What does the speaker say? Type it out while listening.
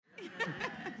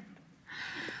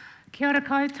Kia ora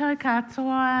koutou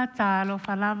katoa, tā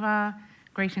alofa lava.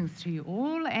 Greetings to you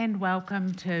all and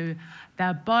welcome to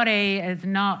The Body is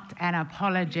Not an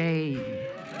Apology,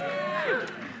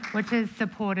 which is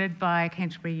supported by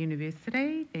Canterbury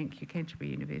University. Thank you,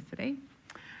 Canterbury University.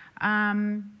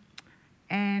 And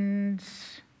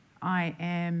I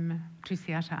am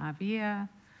Tusiata Avia,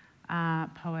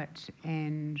 poet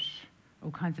and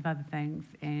all kinds of other things,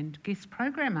 and guest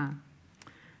programmer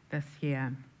this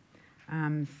year.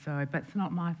 But it's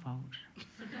not my fault.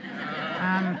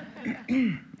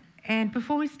 And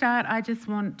before we start, I just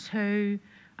want to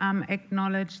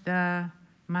acknowledge the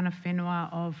mana whenua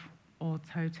of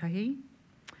Ōtautahi,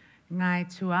 Ngai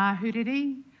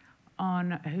Tuahuriri,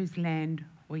 on whose land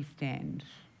we stand.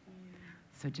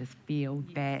 So just feel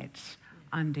that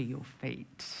under your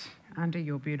feet, under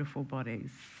your beautiful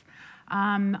bodies.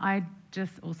 I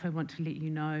just also want to let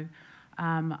you know,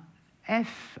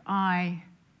 if I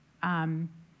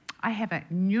have a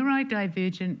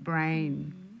neurodivergent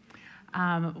brain,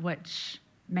 which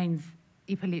means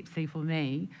epilepsy for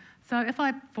me. So if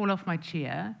I fall off my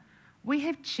chair, we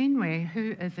have Chinwe,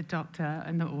 who is a doctor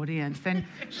in the audience, and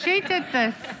she did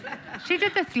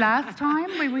this last time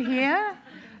we were here,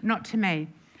 not to me.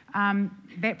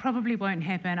 That probably won't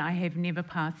happen. I have never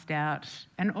passed out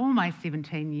in all my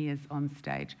 17 years on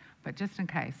stage, but just in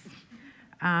case.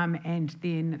 And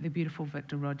then the beautiful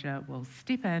Victor Roger will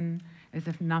step in as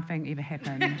if nothing ever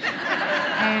happened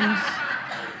and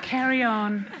carry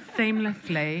on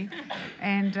seamlessly.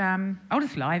 And I'll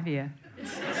just lie there.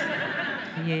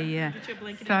 Yeah. Put your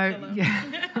blanket So, pillow. yeah.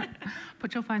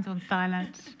 Put your phones on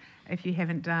silent if you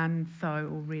haven't done so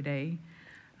already.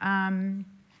 And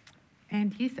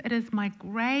yes, it is my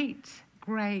great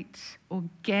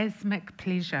orgasmic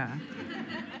pleasure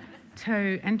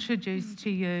to introduce to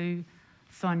you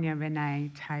Sonya Renee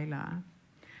Taylor,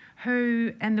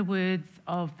 who, in the words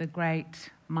of the great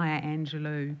Maya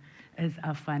Angelou, is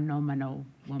a phenomenal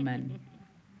woman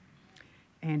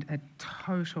and a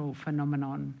total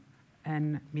phenomenon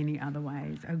in many other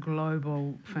ways, a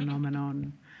global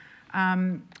phenomenon.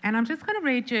 And I'm just going to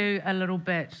read you a little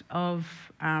bit of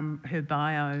her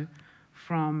bio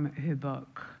from her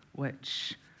book,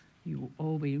 which you will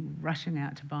all be rushing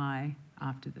out to buy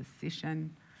after this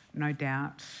session, no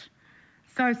doubt.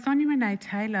 So Sonya Renee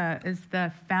Taylor is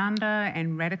the founder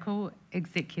and radical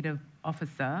executive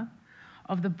officer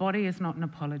of The Body is Not an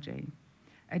Apology,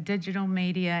 a digital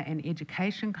media and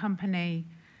education company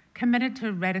committed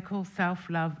to radical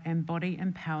self-love and body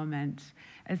empowerment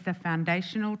as the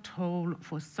foundational tool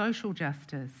for social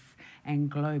justice and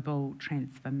global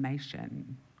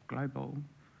transformation. Global,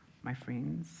 my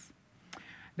friends.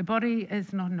 The Body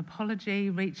is Not an Apology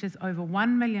reaches over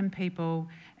 1 million people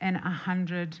in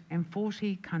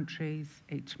 140 countries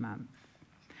each month.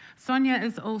 Sonya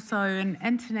is also an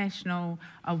international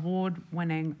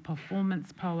award-winning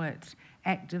performance poet,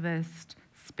 activist,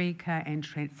 speaker and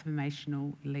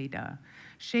transformational leader.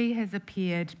 She has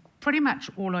appeared pretty much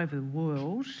all over the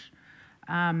world.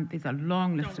 There's a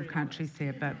long list of countries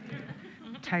here, but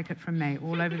take it from me,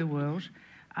 all over the world.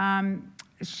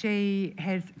 She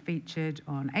has featured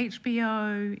on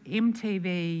HBO,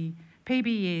 MTV,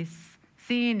 PBS,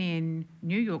 CNN,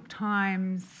 New York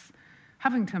Times,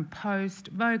 Huffington Post,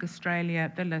 Vogue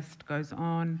Australia, the list goes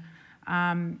on.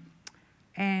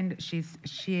 And she's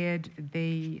shared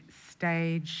the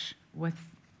stage with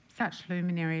such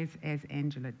luminaries as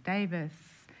Angela Davis,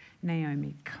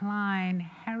 Naomi Klein,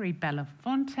 Harry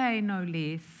Belafonte, no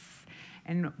less,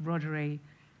 and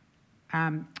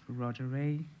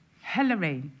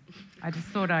Hillary. I just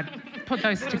thought I'd put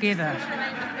those together.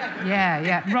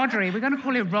 Yeah. Rodri. We're going to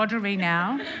call her Rodri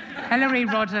now. Hillary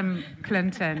Rodham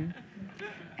Clinton.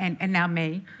 And now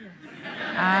me.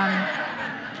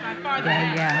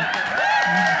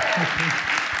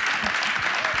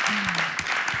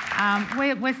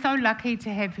 We're so lucky to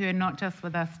have her not just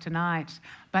with us tonight,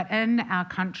 but in our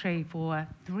country for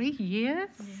 3 years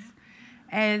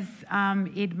as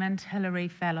Edmund Hillary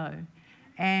Fellow.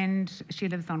 And she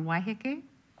lives on Waiheke.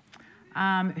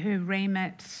 Her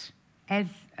remit as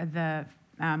the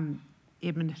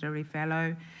Edmund Hillary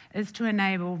Fellow is to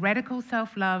enable radical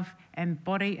self-love and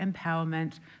body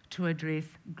empowerment to address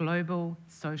global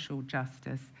social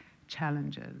justice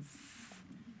challenges.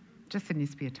 Just in your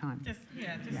spare time. Just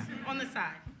on the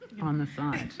side. On the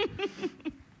side.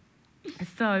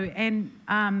 So, and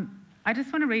I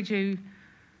just want to read you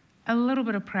a little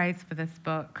bit of praise for this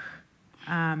book.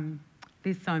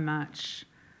 There's so much,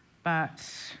 but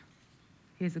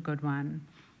here's a good one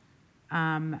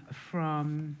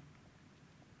from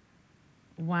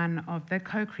one of the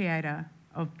co-creator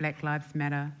of Black Lives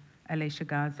Matter Alicia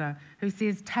Garza, who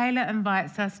says, Taylor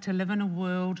invites us to live in a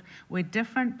world where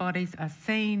different bodies are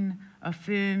seen,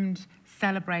 affirmed,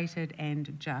 celebrated,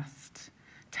 and just.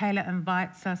 Taylor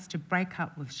invites us to break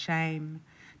up with shame,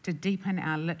 to deepen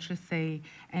our literacy,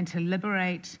 and to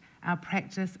liberate our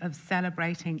practice of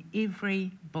celebrating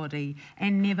every body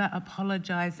and never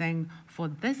apologising for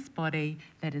this body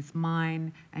that is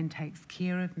mine and takes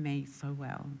care of me so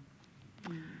well.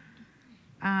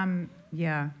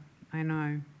 Yeah, I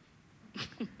know.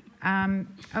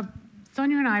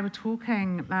 Sonya and I were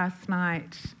talking last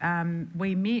night.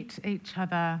 We met each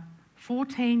other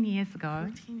 14 years ago.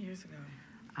 14 years ago.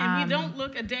 And we don't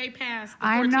look a day past the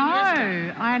 14 years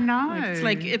ago. I know.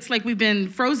 It's like we've been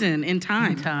frozen in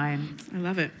time. I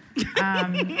love it.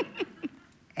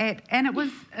 And it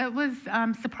was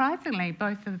surprisingly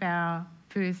both of our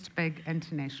first big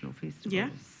international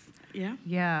festivals.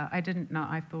 Yeah. I didn't know.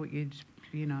 I thought you'd,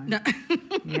 No.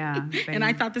 Yeah. And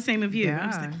I thought the same of you. Yeah, I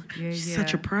was like, she's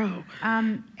such a pro.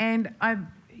 And I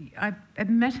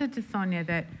admitted to Sonya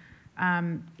that,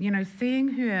 seeing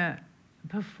her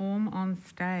perform on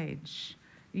stage,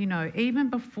 even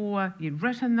before you'd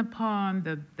written the poem,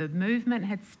 the movement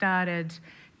had started,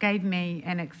 gave me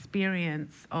an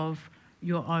experience of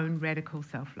your own radical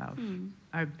self-love.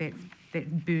 That's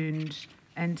burned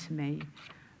into me.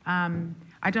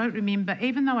 I don't remember,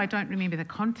 even though I don't remember the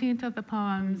content of the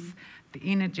poems, the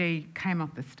energy came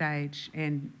off the stage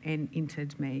and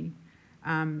entered me.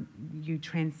 You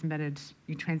transmitted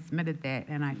that,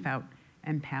 and I felt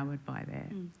empowered by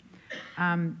that.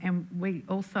 And we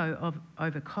also,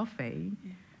 over coffee,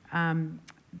 I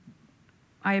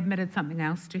admitted something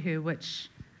else to her, which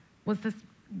was this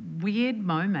weird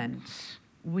moment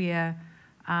where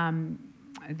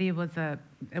there was a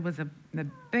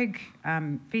big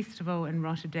festival in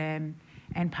Rotterdam,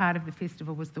 and part of the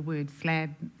festival was the word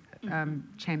slab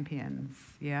champions,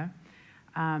 yeah.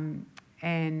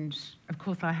 And of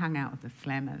course I hung out with the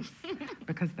slammers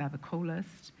because they're the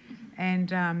coolest.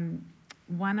 And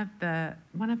one of the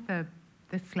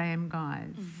slam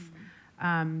guys,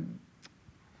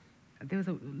 there was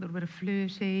a little bit of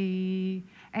flirty,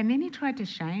 and then he tried to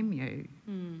shame you,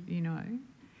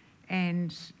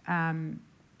 and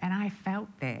I felt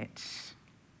that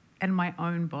in my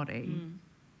own body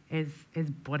as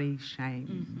body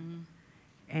shame,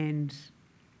 and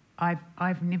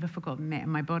I've never forgotten that,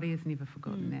 and my body has never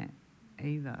forgotten that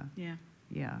either.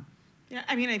 Yeah.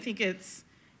 I mean, I think it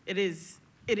is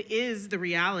the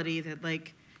reality that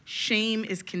like shame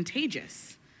is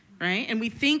contagious, right? And we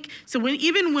think so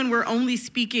even when we're only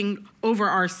speaking over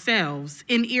ourselves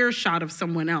in earshot of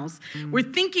someone else, we're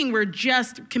thinking we're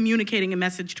just communicating a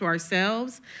message to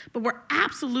ourselves, but we're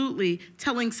absolutely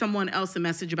telling someone else a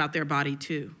message about their body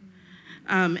too.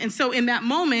 And so in that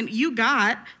moment, you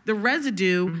got the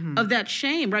residue of that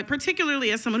shame, right?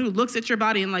 Particularly as someone who looks at your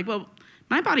body and like, well,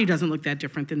 my body doesn't look that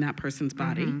different than that person's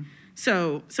body.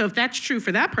 So if that's true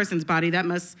for that person's body, that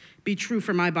must be true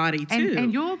for my body too.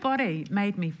 And your body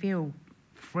made me feel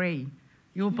free.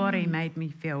 Your body made me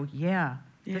feel,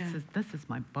 this is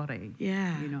my body.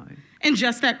 Yeah. And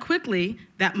just that quickly,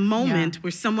 that moment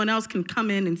where someone else can come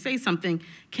in and say something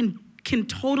can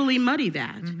totally muddy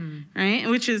that, right?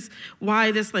 Which is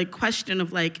why this like question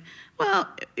of like, well,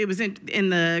 it was in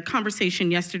the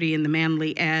conversation yesterday in the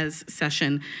Manly As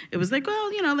session. It was like,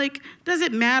 well, like, does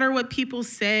it matter what people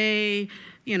say,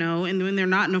 and when they're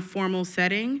not in a formal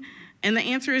setting? And the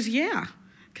answer is yeah.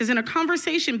 Because in a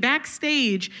conversation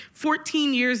backstage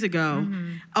 14 years ago,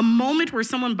 a moment where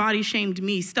someone body shamed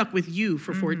me stuck with you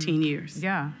for 14 years.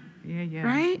 Yeah.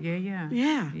 Right?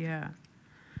 Yeah.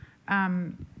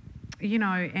 And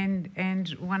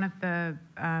one of the,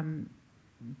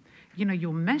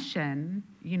 your mission,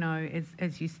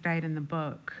 as you state in the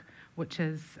book, which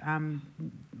is one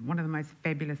of the most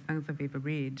fabulous things I've ever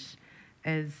read,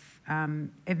 is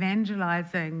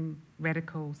evangelizing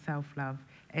radical self-love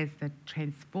as the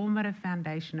transformative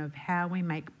foundation of how we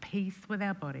make peace with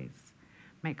our bodies,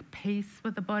 make peace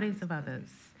with the bodies of others,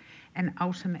 and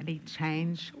ultimately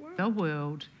change the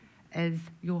world is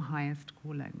your highest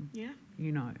calling. Yeah.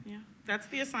 Yeah. That's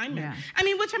the assignment. Yeah. I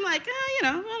mean, which I'm like,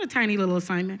 not a tiny little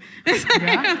assignment.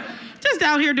 Just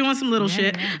out here doing some little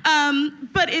shit. Yeah.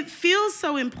 But it feels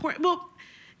so important. Well,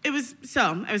 I was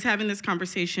having this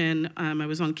conversation. I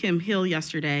was on Kim Hill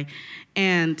yesterday,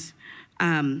 and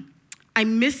I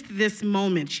missed this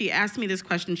moment. She asked me this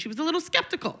question. She was a little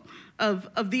skeptical of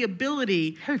the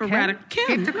ability for radical...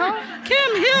 Kim. Skeptical?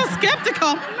 Kim Hill,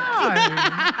 skeptical. No.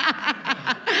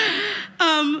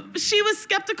 She was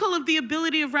skeptical of the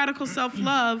ability of radical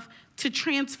self-love to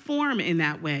transform in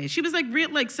that way. She was like,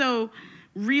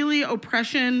 really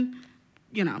oppression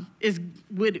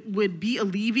would be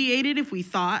alleviated if we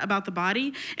thought about the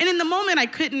body. And in the moment, I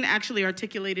couldn't actually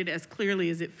articulate it as clearly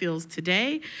as it feels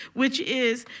today, which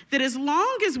is that as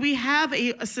long as we have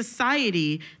a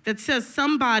society that says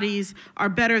some bodies are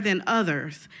better than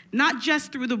others, not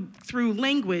just through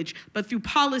language, but through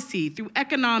policy, through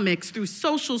economics, through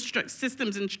social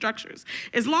systems and structures,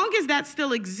 as long as that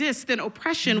still exists, then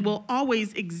oppression will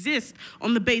always exist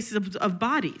on the basis of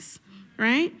bodies,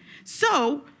 right?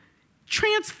 So,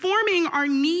 transforming our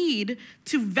need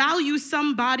to value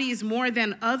some bodies more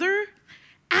than other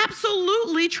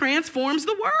absolutely transforms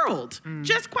the world,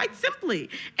 just quite simply.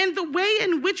 And the way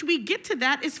in which we get to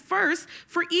that is first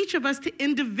for each of us to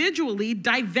individually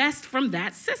divest from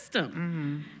that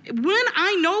system. When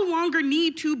I no longer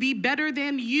need to be better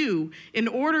than you in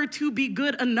order to be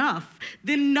good enough,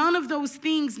 then none of those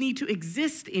things need to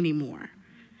exist anymore.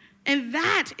 And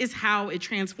that is how it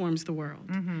transforms the world.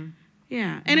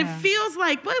 Yeah, and it feels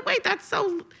like, wait, that's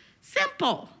so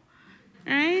simple,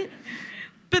 right?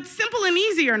 But simple and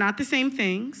easy are not the same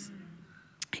things.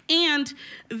 And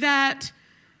that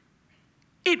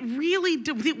it really,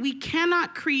 that we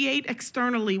cannot create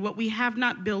externally what we have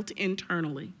not built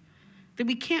internally. That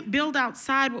we can't build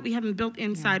outside what we haven't built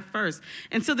inside first.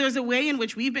 And so there's a way in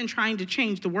which we've been trying to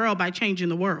change the world by changing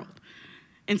the world,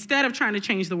 instead of trying to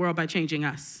change the world by changing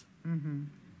us.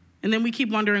 And then we keep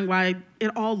wondering why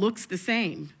it all looks the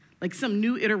same, like some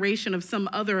new iteration of some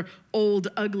other old,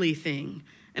 ugly thing.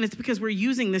 And it's because we're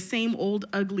using the same old,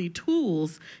 ugly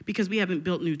tools because we haven't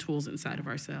built new tools inside of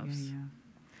ourselves.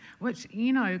 Which,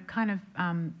 kind of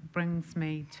brings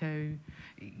me to,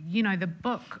 the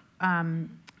book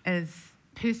is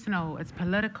personal, it's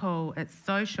political, it's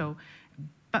social,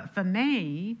 but for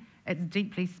me, it's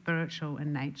deeply spiritual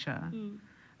in nature.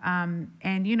 And,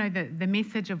 the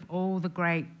message of all the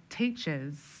great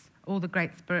teachers, all the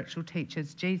great spiritual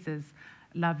teachers, Jesus,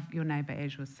 love your neighbour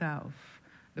as yourself.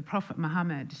 The Prophet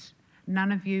Muhammad,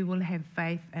 none of you will have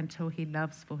faith until he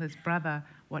loves for his brother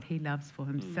what he loves for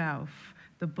himself.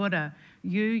 The Buddha,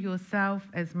 you yourself,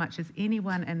 as much as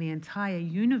anyone in the entire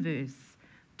universe,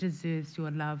 deserves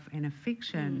your love and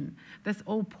affection. This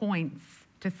all points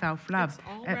to self-love.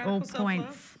 It all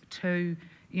points to,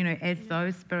 as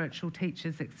those spiritual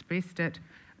teachers expressed it,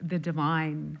 the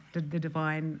divine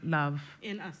love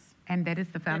in us. And that is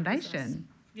the foundation.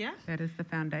 Yeah. That is the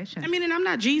foundation. I mean, and I'm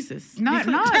not Jesus. No, but,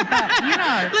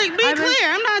 like, be clear,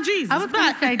 I'm not Jesus. I was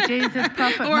going to say Jesus,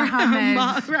 Prophet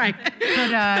Muhammad. Right.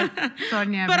 But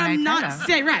Sonya But Renee I'm not Taylor.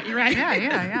 saying, right.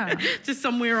 Yeah. Just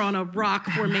somewhere on a rock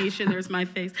formation, there's my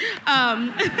face.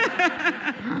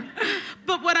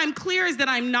 But what I'm clear is that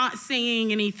I'm not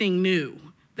saying anything new.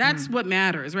 That's what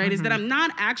matters, right? Is that I'm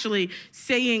not actually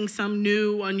saying some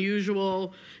new,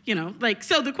 unusual,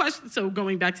 so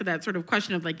going back to that sort of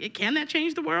question of can that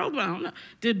change the world? Well, I don't know.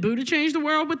 Did Buddha change the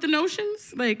world with the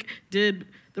notions? Did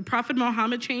the Prophet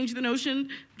Muhammad change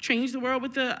the world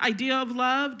with the idea of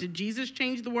love? Did Jesus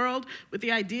change the world with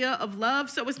the idea of love?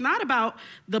 So it's not about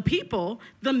the people.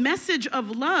 The message of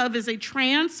love is a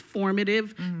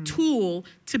transformative tool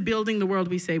to building the world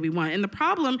we say we want. And the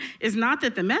problem is not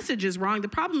that the message is wrong. The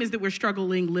problem is that we're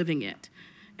struggling living it.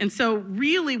 And so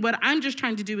really what I'm just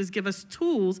trying to do is give us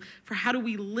tools for how do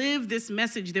we live this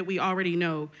message that we already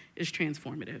know is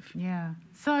transformative. Yeah.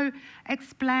 So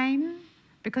explain,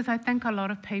 because I think a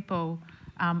lot of people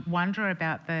wonder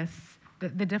about this,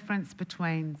 the difference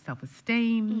between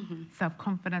self-esteem,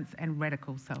 self-confidence, and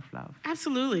radical self-love.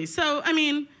 Absolutely. So, I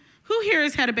mean, who here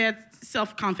has had a bad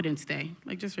self-confidence day?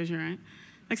 Just raise your hand.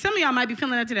 Some of y'all might be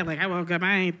feeling that today, I woke up,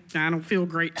 I don't feel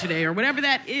great today, or whatever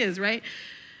that is, right?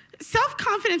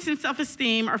 Self-confidence and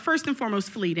self-esteem are first and foremost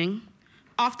fleeting,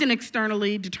 often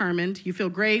externally determined. You feel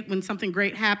great when something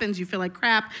great happens. You feel like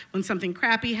crap when something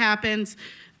crappy happens,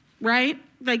 right?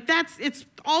 It's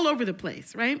all over the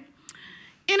place, right?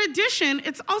 In addition,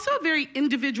 it's also a very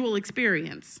individual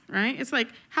experience, right? It's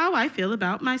how I feel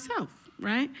about myself,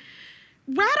 right?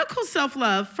 Radical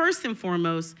self-love, first and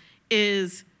foremost,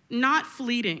 is not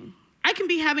fleeting. I can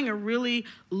be having a really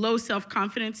low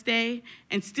self-confidence day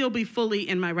and still be fully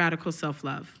in my radical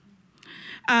self-love.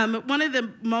 One of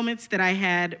the moments that I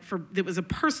had that was a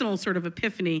personal sort of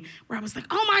epiphany where I was like,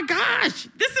 oh my gosh,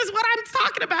 this is what I'm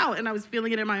talking about. And I was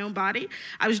feeling it in my own body.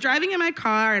 I was driving in my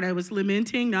car and I was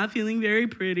lamenting, not feeling very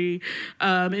pretty,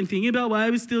 and thinking about why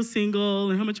I was still single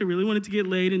and how much I really wanted to get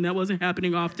laid and that wasn't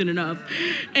happening often enough.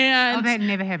 And that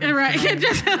never happens. Right.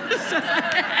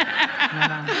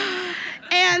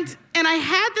 And I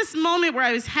had this moment where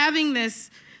I was having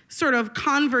this sort of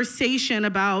conversation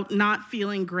about not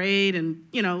feeling great and,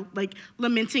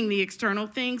 lamenting the external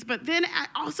things. But then I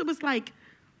also was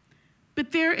but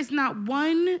But there is not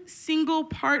one single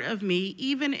part of me,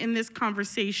 even in this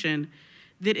conversation,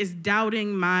 that is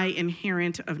doubting my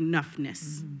inherent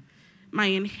enoughness, my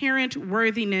inherent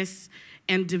worthiness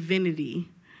and divinity.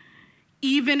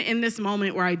 Even in this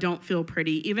moment where I don't feel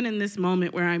pretty, even in this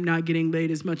moment where I'm not getting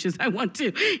laid as much as I want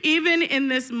to, even in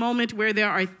this moment where there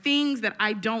are things that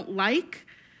I don't like,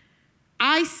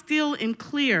 I still am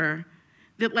clear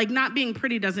that like not being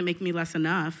pretty doesn't make me less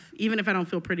enough, even if I don't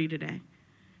feel pretty today,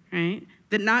 right?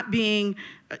 That not being,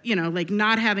 like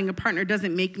not having a partner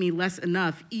doesn't make me less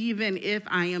enough, even if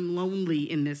I am lonely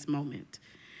in this moment.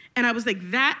 And I was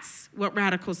like, that's what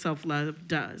radical self-love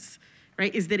does,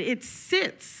 right? Is that it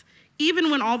sits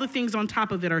even when all the things on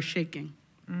top of it are shaking.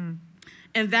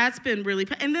 And that's been really,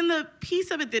 and then the piece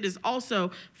of it that is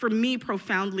also, for me,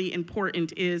 profoundly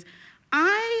important is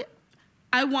I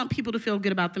want people to feel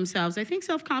good about themselves. I think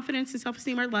self-confidence and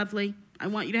self-esteem are lovely. I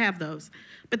want you to have those.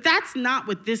 But that's not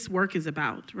what this work is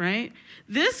about, right?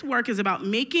 This work is about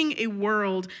making a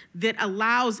world that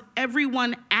allows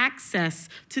everyone access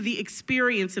to the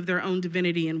experience of their own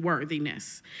divinity and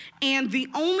worthiness. And the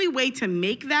only way to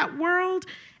make that world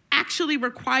actually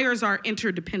requires our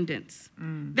interdependence.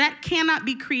 That cannot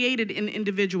be created in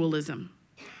individualism.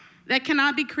 That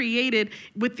cannot be created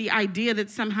with the idea that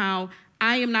somehow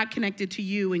I am not connected to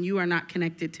you and you are not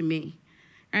connected to me,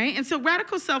 right? And so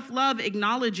radical self-love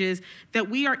acknowledges that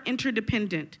we are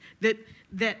interdependent,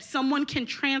 that someone can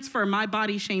transfer my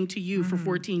body shame to you for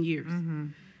 14 years.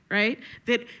 Right?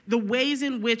 That the ways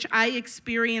in which I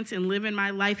experience and live in my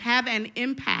life have an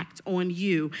impact on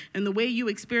you, and the way you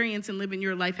experience and live in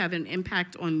your life have an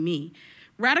impact on me.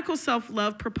 Radical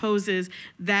self-love proposes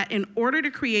that in order to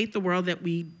create the world that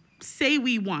we say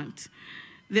we want,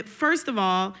 that first of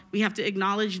all, we have to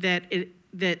acknowledge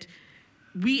that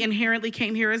we inherently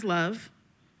came here as love.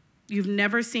 You've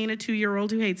never seen a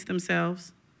 2-year-old who hates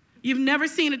themselves. You've never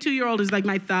seen a 2-year-old who's like,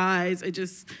 my thighs,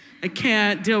 I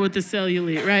can't deal with the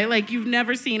cellulite, right? Like, you've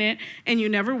never seen it, and you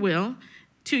never will.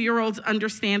 2-year-olds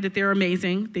understand that they're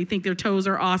amazing. They think their toes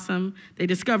are awesome. They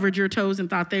discovered your toes and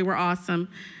thought they were awesome.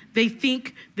 They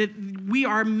think that we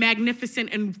are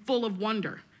magnificent and full of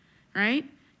wonder, right?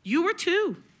 You were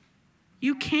 2.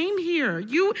 You came here.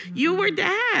 You were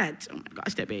dad. Oh my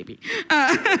gosh, that baby.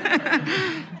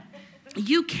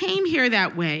 You came here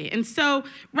that way. And so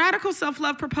radical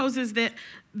self-love proposes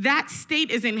that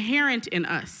state is inherent in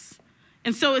us.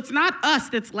 And so it's not us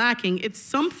that's lacking. It's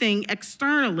something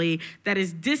externally that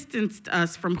has distanced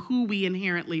us from who we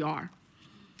inherently are.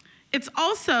 It's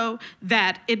also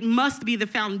that it must be the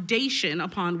foundation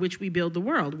upon which we build the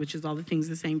world, which is all the things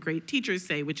the same great teachers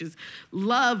say, which is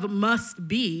love must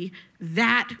be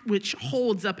that which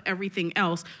holds up everything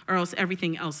else, or else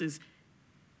everything else is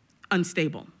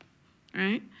unstable.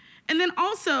 Right? And then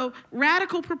also,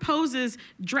 radical proposes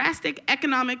drastic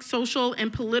economic, social,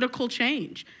 and political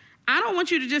change. I don't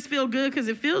want you to just feel good because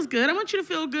it feels good. I want you to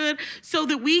feel good so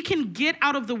that we can get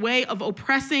out of the way of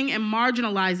oppressing and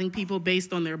marginalizing people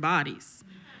based on their bodies.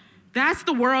 That's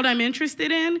the world I'm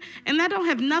interested in, and that don't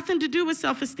have nothing to do with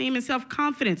self-esteem and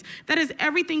self-confidence. That has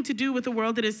everything to do with a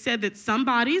world that has said that some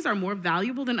bodies are more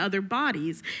valuable than other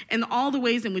bodies, and all the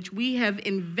ways in which we have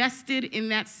invested in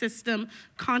that system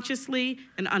consciously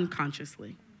and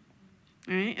unconsciously.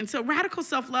 All right? And so radical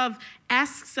self-love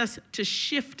asks us to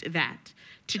shift that,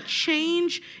 to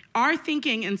change our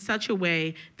thinking in such a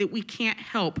way that we can't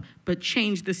help but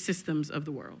change the systems of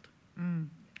the world.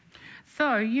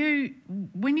 So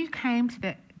when you came to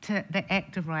the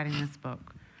act of writing this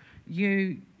book,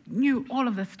 you knew all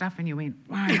of this stuff and you went,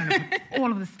 wow, I'm going to put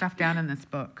all of this stuff down in this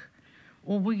book.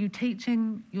 Or were you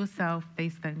teaching yourself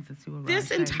these things as you were writing?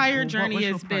 This entire journey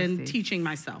has been teaching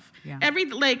myself. Yeah.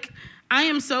 I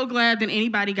am so glad that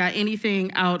anybody got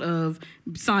anything out of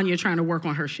Sonya trying to work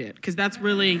on her shit, because that's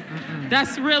really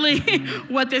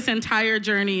what this entire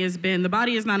journey has been. The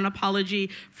body is not an apology,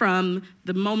 from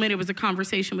the moment it was a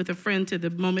conversation with a friend to the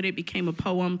moment it became a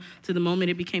poem to the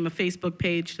moment it became a Facebook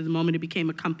page to the moment it became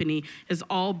a company, has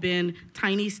all been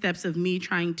tiny steps of me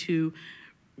trying to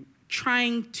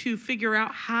figure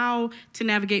out how to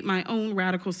navigate my own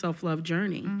radical self-love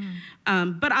journey.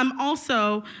 But I'm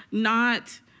also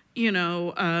not,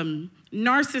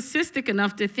 narcissistic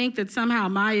enough to think that somehow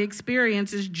my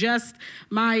experience is just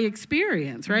my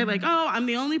experience, right? Like, oh, I'm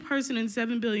the only person in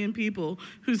 7 billion people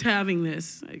who's having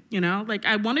this,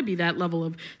 I want to be that level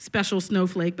of special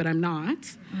snowflake, but I'm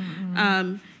not.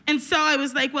 And so I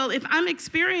was like, well, if I'm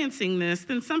experiencing this,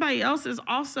 then somebody else is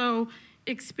also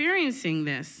experiencing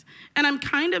this. And I'm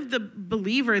kind of the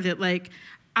believer that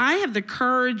I have the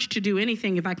courage to do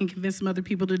anything if I can convince some other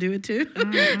people to do it too.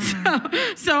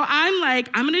 So I'm like,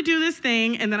 I'm going to do this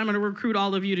thing, and then I'm going to recruit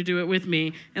all of you to do it with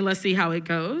me, and let's see how it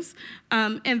goes.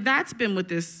 And that's been what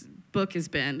this book has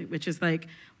been, which is like,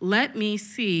 let me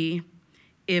see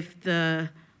if the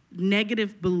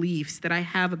negative beliefs that I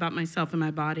have about myself and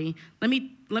my body, let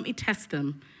me test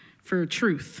them for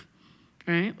truth,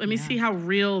 right? Let me see how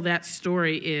real that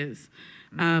story is.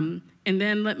 And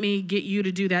then let me get you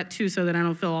to do that too, so that I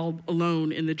don't feel all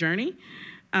alone in the journey.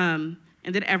 And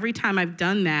that every time I've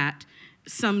done that,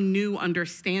 some new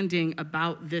understanding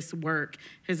about this work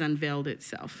has unveiled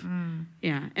itself.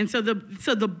 Yeah. And so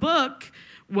the book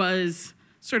was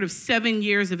sort of 7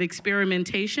 years of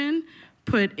experimentation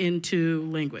put into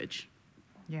language.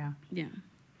 Yeah. Yeah.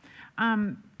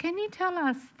 Can you tell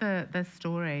us the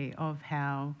story of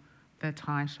how the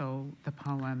title, the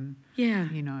poem,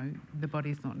 The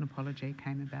Body's Not an Apology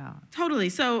came about? Totally.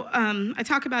 So I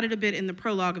talk about it a bit in the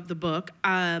prologue of the book.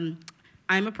 I'm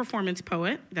a performance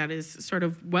poet. That is sort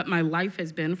of what my life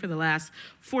has been for the last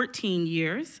 15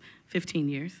 years.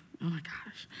 Oh my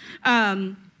gosh.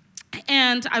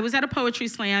 And I was at a poetry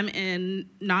slam in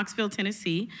Knoxville,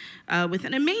 Tennessee, with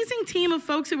an amazing team of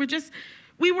folks who were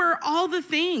we were all the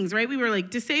things, right? We were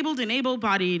like disabled and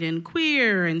able-bodied and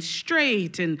queer and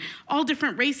straight and all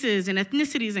different races and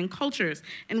ethnicities and cultures.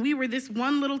 And we were this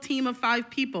one little team of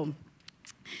 5 people.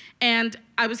 And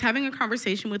I was having a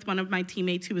conversation with one of my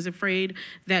teammates who was afraid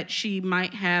that she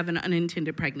might have an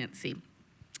unintended pregnancy.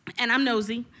 And I'm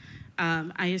nosy.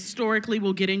 I historically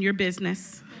will get in your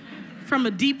business from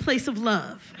a deep place of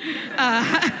love.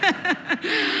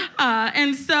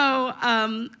 And so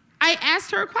I asked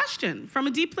her a question from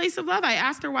a deep place of love. I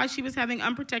asked her why she was having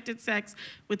unprotected sex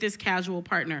with this casual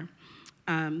partner,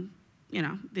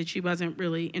 that she wasn't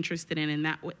really interested in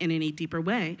any deeper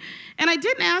way. And I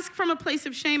didn't ask from a place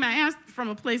of shame. I asked from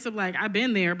a place of like, I've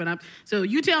been there, but so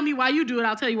you tell me why you do it,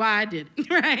 I'll tell you why I did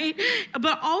it, right?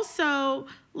 But also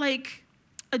like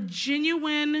a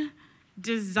genuine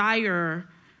desire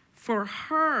for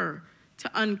her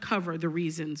to uncover the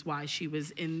reasons why she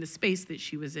was in the space that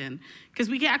she was in. Because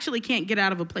we actually can't get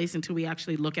out of a place until we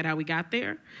actually look at how we got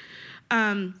there.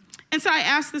 And so I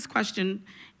asked this question,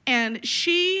 and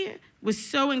she was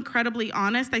so incredibly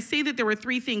honest. I say that there were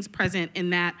 3 things present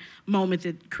in that moment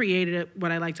that created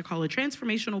what I like to call a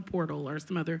transformational portal, or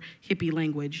some other hippie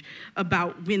language,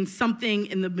 about when something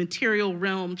in the material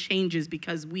realm changes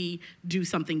because we do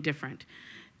something different.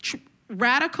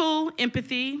 Radical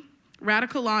empathy,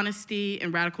 radical honesty,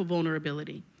 and radical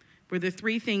vulnerability were the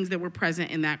 3 things that were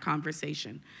present in that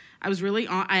conversation. I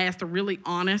asked a really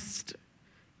honest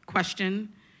question,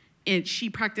 and she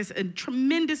practiced a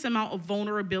tremendous amount of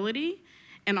vulnerability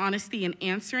and honesty in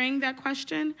answering that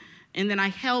question, and then I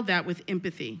held that with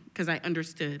empathy because I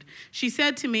understood. She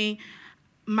said to me,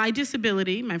 my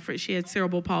disability, she had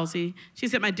cerebral palsy, she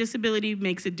said, my disability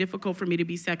makes it difficult for me to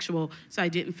be sexual, so I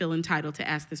didn't feel entitled to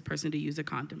ask this person to use a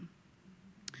condom.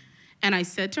 And I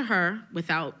said to her,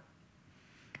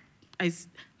 I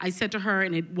said to her,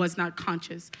 and it was not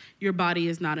conscious, your body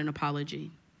is not an apology.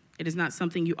 It is not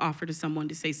something you offer to someone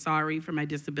to say sorry for my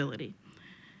disability.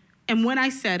 And when I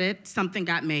said it, something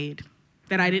got made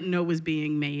that I didn't know was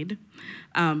being made.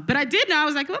 But I did know, I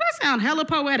was like, well, that sounds hella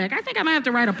poetic. I think I might have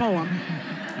to write a poem.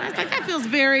 I was like, that feels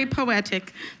very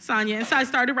poetic, Sonya. And so I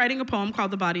started writing a poem called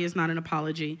The Body is Not an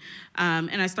Apology.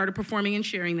 And I started performing and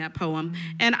sharing that poem.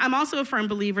 And I'm also a firm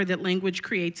believer that language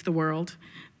creates the world.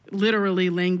 Literally,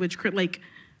 language, like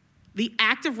the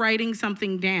act of writing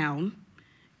something down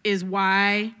is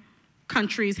why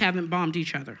countries haven't bombed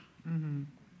each other. Mm-hmm.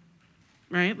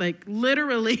 Right? Like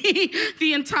literally,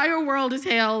 the entire world is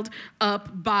held up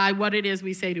by what it is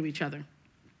we say to each other.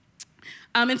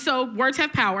 And so words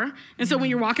have power. And so when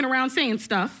you're walking around saying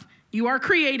stuff, you are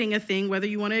creating a thing, whether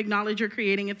you want to acknowledge you're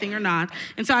creating a thing or not.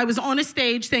 And so I was on a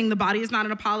stage saying, the body is not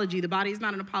an apology. The body is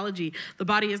not an apology. The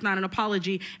body is not an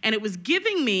apology. And it was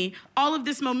giving me all of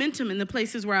this momentum in the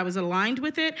places where I was aligned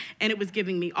with it. And it was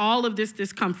giving me all of this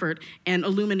discomfort and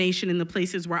illumination in the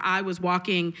places where I was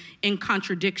walking in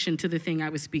contradiction to the thing I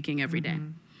was speaking every day.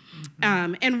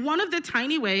 And one of the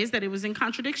tiny ways that it was in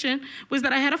contradiction was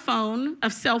that I had a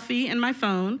selfie in my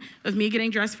phone of me getting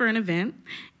dressed for an event.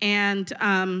 And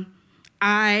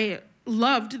I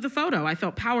loved the photo. I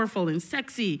felt powerful and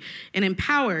sexy and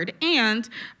empowered. And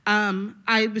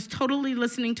I was totally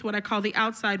listening to what I call the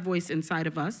outside voice inside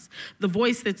of us. The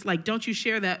voice that's like, don't you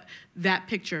share that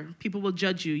picture. People will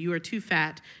judge you. You are too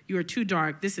fat. You are too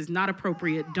dark. This is not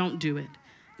appropriate. Don't do it.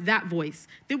 That voice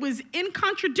that was in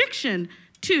contradiction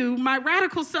to my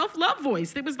radical self-love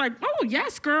voice. It was like, oh,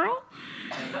 yes, girl.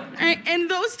 And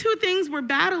those two things were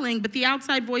battling, but the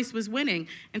outside voice was winning.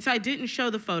 And so I didn't show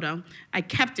the photo. I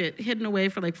kept it hidden away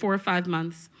for like 4 or 5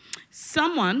 months.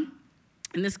 Someone,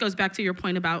 and this goes back to your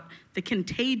point about the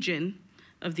contagion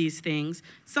of these things,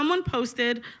 someone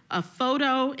posted a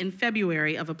photo in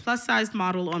February of a plus-sized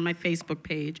model on my Facebook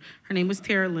page. Her name was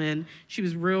Tara Lynn. She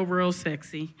was real, real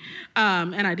sexy.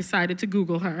 And I decided to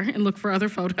Google her and look for other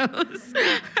photos.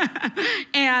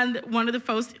 And one of the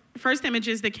first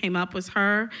images that came up was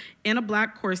her in a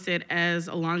black corset as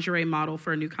a lingerie model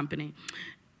for a new company.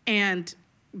 And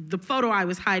the photo I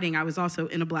was hiding, I was also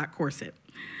in a black corset.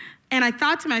 And I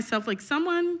thought to myself, like,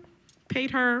 someone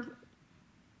paid her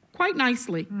quite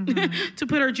nicely to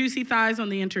put her juicy thighs on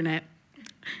the internet.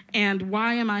 And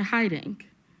why am I hiding?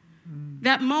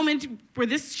 That moment where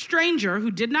this stranger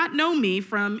who did not know me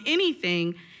from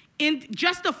anything, in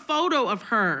just a photo of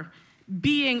her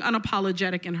being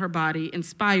unapologetic in her body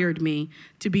inspired me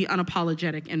to be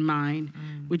unapologetic in mine,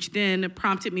 which then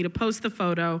prompted me to post the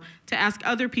photo, to ask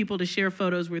other people to share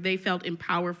photos where they felt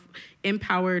empowered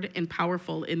and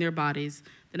powerful in their bodies.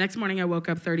 The next morning I woke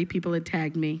up, 30 people had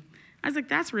tagged me. I was like,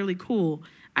 that's really cool.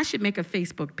 I should make a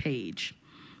Facebook page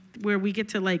where we get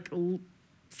to like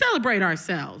celebrate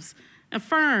ourselves,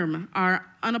 affirm our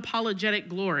unapologetic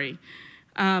glory.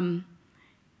 And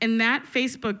that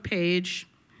Facebook page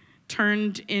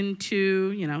turned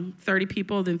into, 30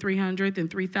 people, then 300, then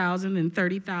 3,000, then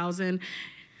 30,000.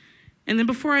 And then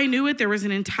before I knew it, there was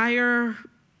an entire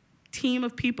team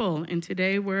of people. And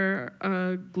today we're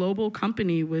a global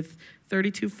company with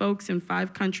 32 folks in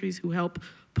 5 countries who help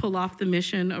pull off the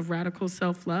mission of radical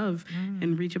self-love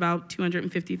and reach about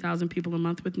 250,000 people a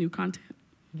month with new content.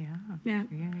 Yeah. Yeah.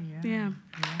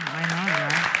 I know,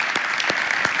 right?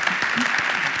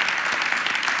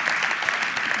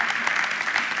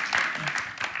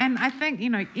 And I think,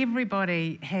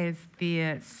 everybody has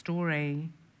their story,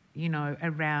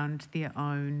 around their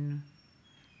own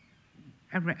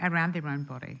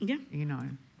body. Yeah.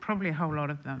 Probably a whole lot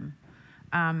of them.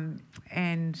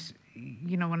 And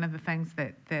one of the things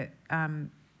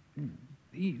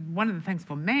one of the things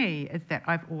for me is that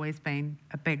I've always been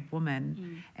a big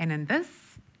woman, and in this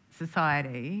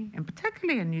society, and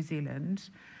particularly in New Zealand,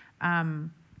 and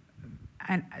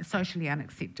socially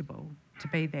unacceptable to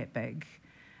be that big.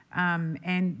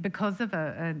 And because of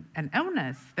an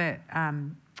illness that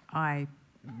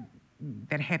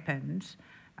happened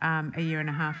a year and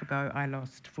a half ago, I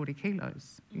lost 40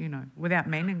 kilos, without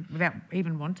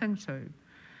even wanting to.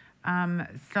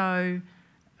 So,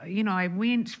 I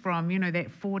went from,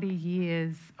 that 40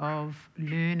 years of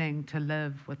learning to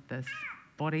live with this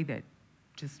body that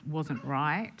just wasn't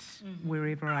right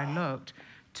wherever I looked,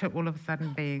 to all of a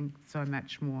sudden being so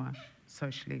much more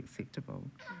socially acceptable,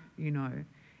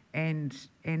 and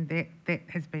that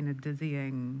has been a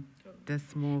dizzying,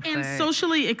 dysmorphic, and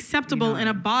socially acceptable in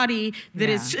a body that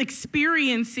is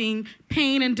experiencing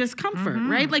pain and discomfort,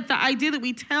 right? Like the idea that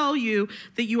we tell you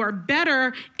that you are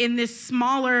better in this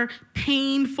smaller,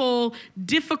 painful,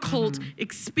 difficult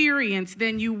experience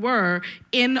than you were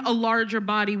in a larger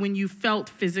body when you felt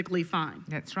physically fine.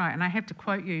 That's right. And I have to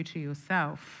quote you to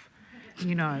yourself,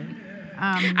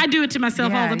 I do it to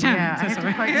myself all the time. Yeah, I have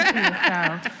to quote you to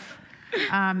yourself.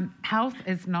 Health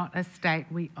is not a state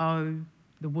we owe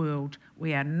the world.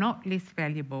 We are not less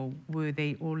valuable,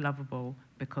 worthy, or lovable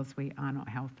because we are not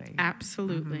healthy.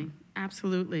 Absolutely.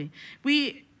 Absolutely.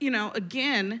 We,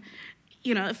 again,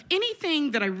 if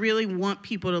anything that I really want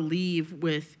people to leave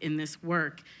with in this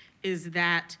work is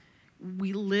that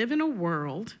we live in a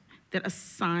world that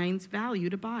assigns value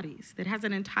to bodies, that has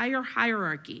an entire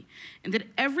hierarchy, and that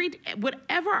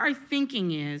whatever our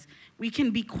thinking is, we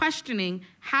can be questioning,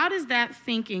 how does that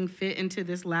thinking fit into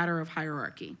this ladder of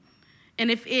hierarchy?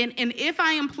 And if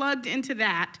I am plugged into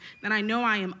that, then I know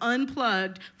I am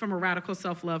unplugged from a radical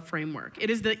self-love framework. It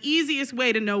is the easiest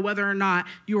way to know whether or not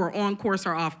you are on course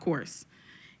or off course.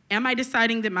 Am I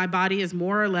deciding that my body is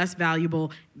more or less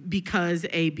valuable because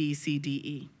A, B, C, D,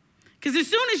 E? Because as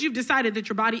soon as you've decided that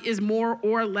your body is more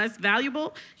or less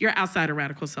valuable, you're outside of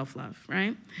radical self-love,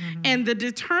 right? And the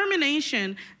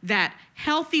determination that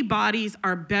healthy bodies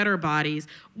are better bodies,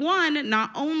 one, not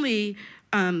only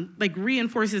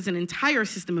reinforces an entire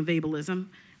system of ableism,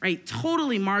 right?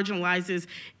 Totally marginalizes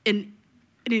an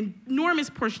enormous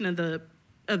portion of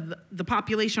the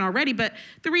population already, but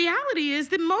the reality is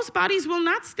that most bodies will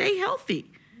not stay healthy.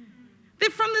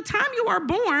 That from the time you are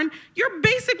born, you're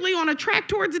basically on a track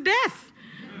towards death.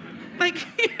 And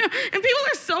people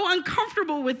are so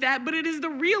uncomfortable with that, but it is the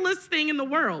realest thing in the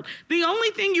world. The only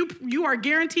thing you are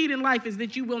guaranteed in life is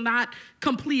that you will not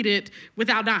complete it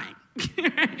without dying.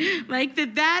 Like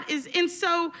that is, and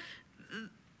so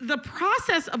the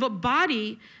process of a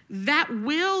body that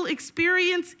will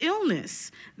experience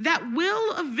illness, that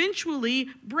will eventually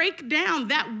break down,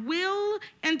 that will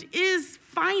and is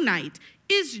finite,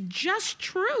 is just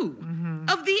true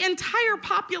of the entire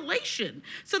population.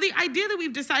 So the idea that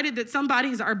we've decided that some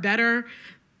bodies are better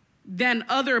than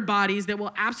other bodies that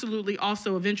will absolutely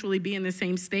also eventually be in the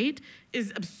same state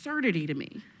is absurdity to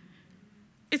me.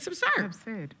 It's absurd.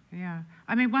 Absurd, yeah.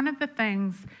 I mean, one of the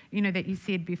things, that you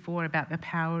said before about the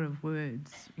power of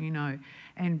words,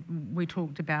 and we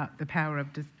talked about the power of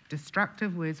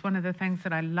destructive words. One of the things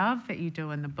that I love that you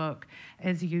do in the book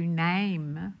is you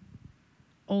name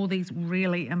all these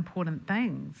really important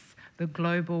things. The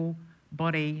global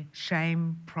body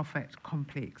shame profit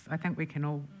complex. I think we can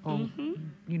all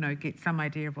get some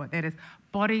idea of what that is.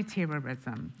 Body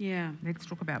terrorism. Yeah. Let's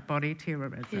talk about body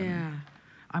terrorism. Yeah.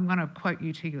 I'm going to quote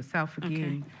you to yourself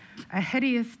again. Okay. A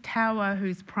hideous tower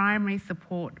whose primary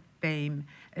support beam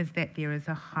is that there is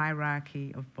a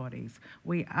hierarchy of bodies.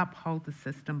 We uphold the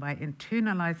system by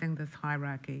internalizing this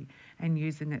hierarchy and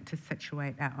using it to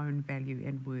situate our own value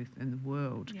and worth in the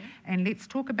world. Yeah. And let's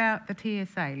talk about the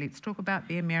TSA. Let's talk about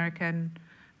the American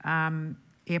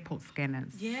airport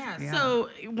scanners. Yeah. So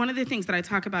one of the things that I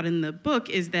talk about in the book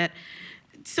is that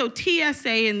TSA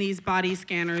and these body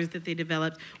scanners that they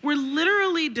developed were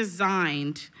literally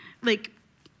designed,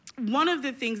 one of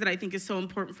the things that I think is so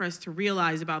important for us to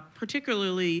realize about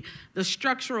particularly the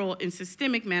structural and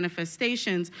systemic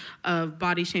manifestations of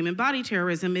body shame and body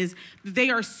terrorism is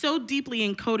they are so deeply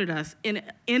encoded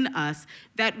in us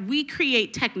that we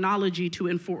create technology to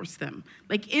enforce them.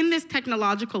 In this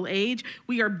technological age,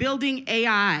 we are building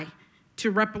AI to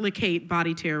replicate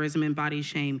body terrorism and body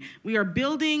shame. We are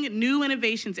building new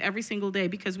innovations every single day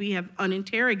because we have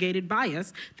uninterrogated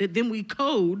bias that then we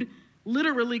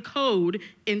literally code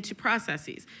into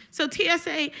processes. So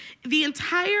TSA, the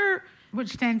entire...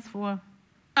 Which stands for?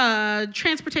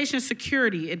 Transportation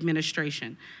Security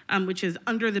Administration, which is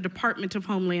under the Department of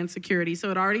Homeland Security.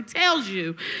 So it already tells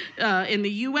you in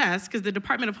the U.S., because the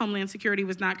Department of Homeland Security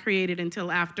was not created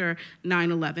until after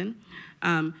 9/11,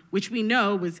 which we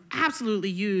know was absolutely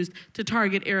used to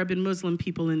target Arab and Muslim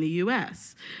people in the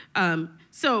U.S.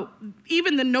 So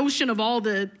even the notion of all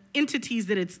the entities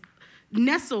that it's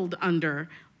nestled under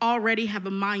already have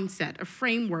a mindset, a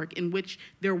framework in which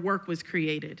their work was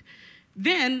created.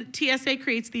 Then TSA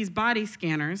creates these body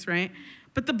scanners, right?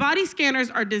 But the body scanners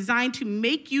are designed to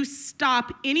make you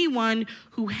stop anyone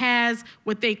who has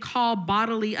what they call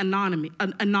bodily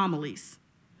anomalies.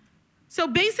 So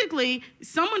basically,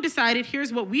 someone decided,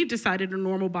 here's what we've decided a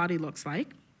normal body looks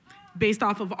like, based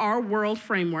off of our world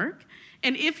framework.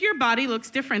 And if your body looks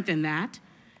different than that,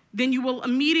 then you will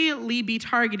immediately be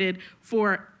targeted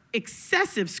for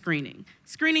excessive screening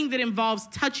that involves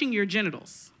touching your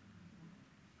genitals.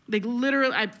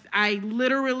 I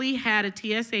literally had a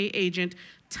TSA agent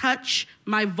touch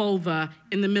my vulva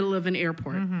in the middle of an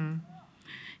airport. Mm-hmm.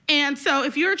 And so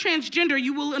if you're a transgender,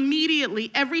 you will immediately,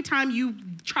 every time you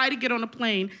try to get on a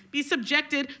plane, be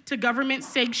subjected to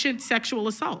government-sanctioned sexual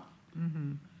assault.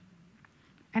 Mm-hmm.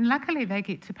 And luckily, they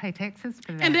get to pay taxes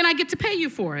for that. And then I get to pay you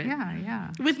for it.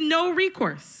 Yeah. With no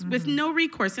recourse.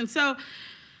 And so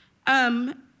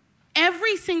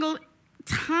every single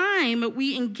time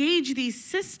we engage these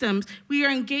systems, we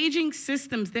are engaging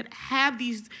systems that have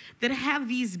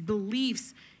these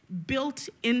beliefs built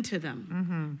into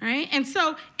them, right? And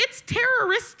so it's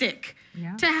terroristic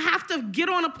to have to get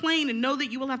on a plane and know that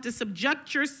you will have to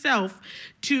subject yourself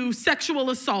to sexual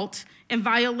assault and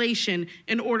violation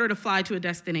in order to fly to a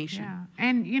destination. Yeah,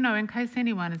 and in case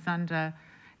anyone is under,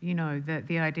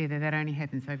 the idea that that only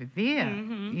happens over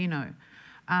there,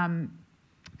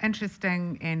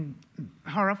 interesting and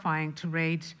horrifying to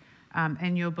read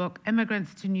in your book,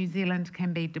 immigrants to New Zealand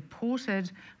can be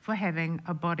deported for having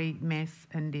a body mass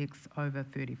index over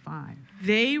 35.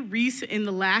 In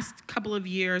the last couple of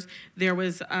years, there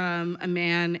was a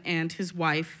man and his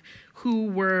wife who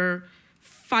were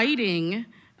fighting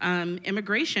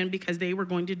immigration because they were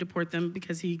going to deport them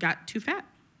because he got too fat.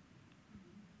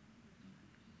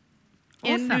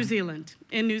 Awesome. In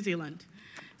New Zealand.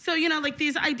 So,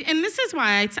 these ideas, and this is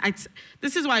why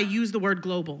I use the word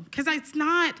global, because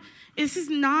this is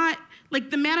not,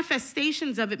 the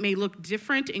manifestations of it may look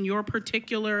different in your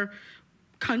particular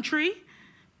country,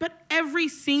 but every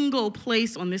single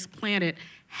place on this planet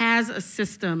has a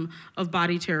system of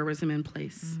body terrorism in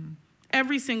place.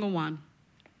 Every single one.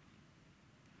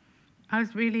 I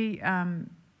was really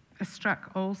struck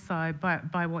also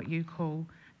by what you call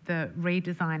the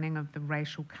redesigning of the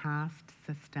racial caste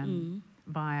system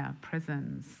via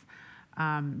prisons.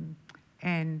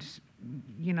 And,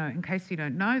 in case you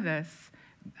don't know this,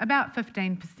 about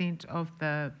 15% of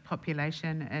the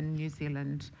population in New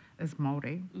Zealand is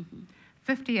Māori.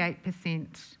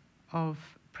 58% of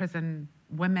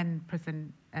women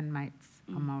prison inmates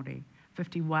are Māori.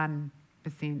 51%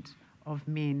 of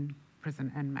men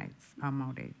prison inmates are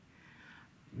Māori.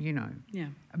 Yeah.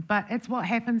 But it's what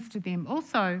happens to them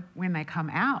also when they come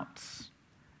out.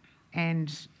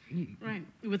 And right,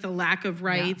 with a lack of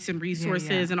rights and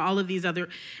resources and all of these other,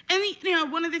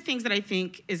 and one of the things that I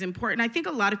think is important, I think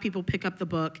a lot of people pick up the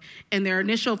book and their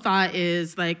initial thought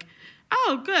is like,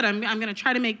 oh, good, I'm going to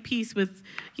try to make peace with,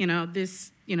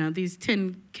 these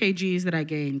 10 kgs that I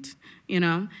gained,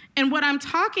 And what I'm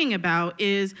talking about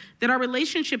is that our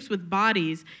relationships with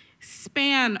bodies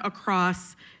span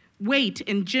across weight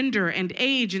and gender and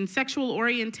age and sexual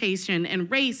orientation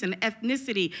and race and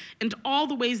ethnicity and all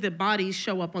the ways that bodies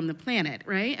show up on the planet,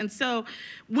 right? And so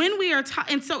when we are,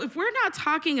 if we're not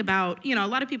talking about, a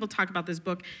lot of people talk about this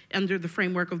book under the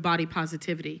framework of body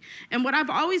positivity. And what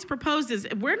I've always proposed is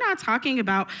if we're not talking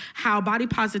about how body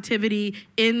positivity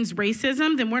ends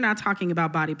racism, then we're not talking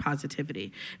about body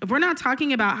positivity. If we're not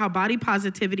talking about how body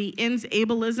positivity ends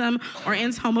ableism or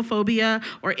ends homophobia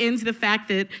or ends the fact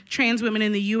that trans women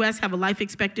in the U.S. have a life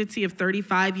expectancy of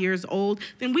 35 years old,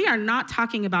 then we are not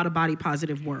talking about a body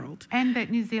positive world. And that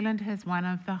New Zealand has one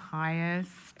of the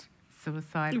highest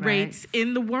suicide rates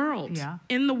in the world. Yeah.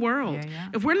 In the world. Yeah.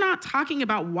 If we're not talking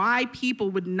about why people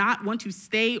would not want to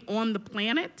stay on the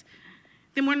planet,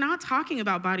 then we're not talking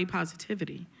about body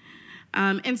positivity.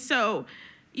 And so,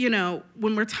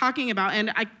 when we're talking about,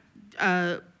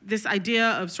 this idea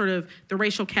of sort of the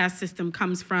racial caste system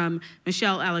comes from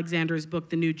Michelle Alexander's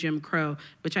book, The New Jim Crow,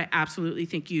 which I absolutely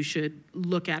think you should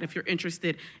look at if you're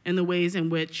interested in the ways in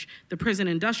which the prison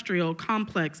industrial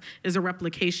complex is a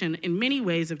replication in many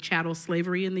ways of chattel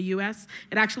slavery in the US.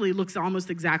 It actually looks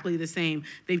almost exactly the same.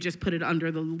 They've just put it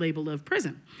under the label of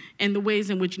prison. And the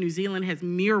ways in which New Zealand has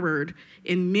mirrored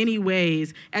in many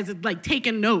ways, as like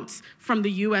taken notes from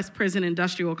the US prison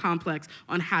industrial complex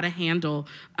on how to handle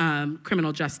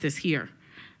criminal justice here.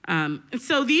 And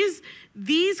so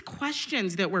these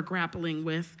questions that we're grappling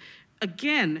with,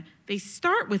 again, they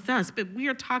start with us, but we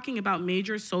are talking about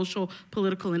major social,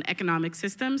 political, and economic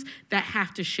systems that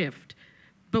have to shift.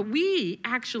 But we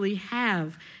actually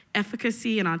have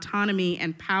efficacy and autonomy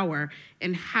and power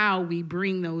in how we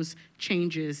bring those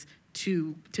changes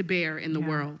to bear in the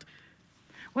world.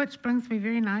 Which brings me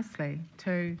very nicely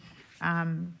to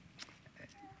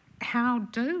how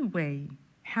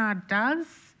does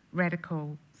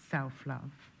radical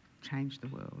self-love change the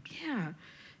world? Yeah.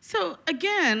 So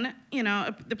again,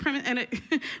 the premise, and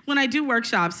when I do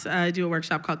workshops, I do a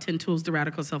workshop called 10 Tools to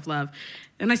Radical Self-Love.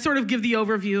 And I sort of give the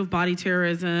overview of body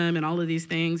terrorism and all of these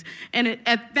things. And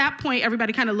at that point,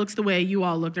 everybody kind of looks the way you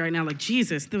all look right now, like,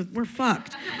 Jesus, we're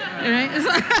fucked, right?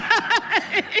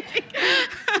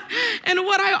 And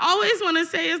what I always want to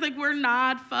say is, like, we're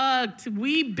not fucked.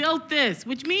 We built this,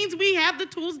 which means we have the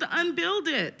tools to unbuild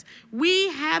it. We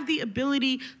have the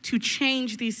ability to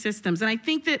change these systems. And I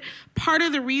think that part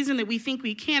of the reason that we think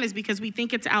we can is because we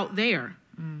think it's out there.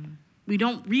 We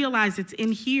don't realize it's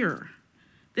in here.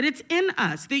 That it's in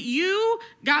us, that you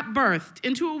got birthed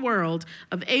into a world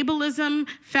of ableism,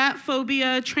 fat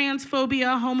phobia,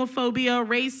 transphobia, homophobia,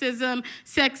 racism,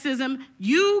 sexism.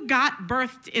 You got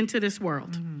birthed into this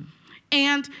world.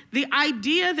 And the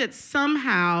idea that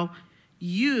somehow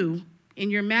you, in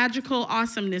your magical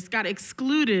awesomeness, got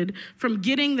excluded from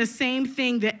getting the same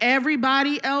thing that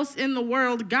everybody else in the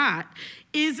world got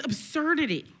is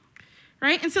absurdity.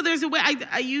 Right? And so there's a way,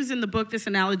 I use in the book this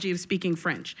analogy of speaking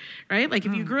French, right? Like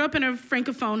if you grew up in a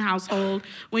Francophone household,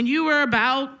 when you were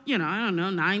about,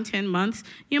 9, 10 months,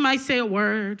 you might say a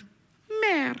word,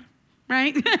 mère,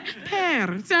 right?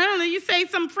 Père. So I don't know, you say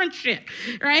some French shit,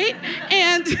 right?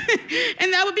 And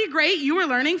that would be great. You were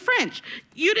learning French.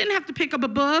 You didn't have to pick up a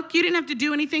book. You didn't have to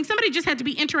do anything. Somebody just had to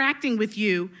be interacting with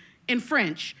you in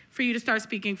French for you to start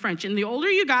speaking French. And the older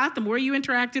you got, the more you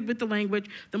interacted with the language,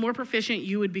 the more proficient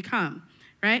you would become,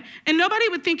 right? And nobody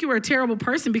would think you were a terrible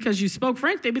person because you spoke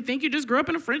French. They would think you just grew up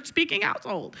in a French-speaking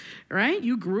household, right?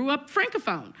 You grew up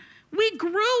Francophone. We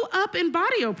grew up in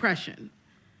body oppression.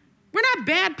 We're not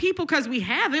bad people because we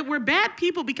have it. We're bad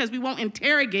people because we won't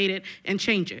interrogate it and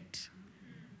change it.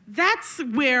 That's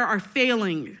where our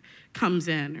failing comes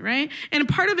in, right? And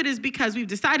part of it is because we've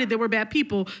decided that we're bad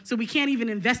people, so we can't even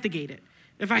investigate it.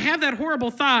 If I have that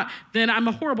horrible thought, then I'm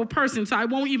a horrible person, so I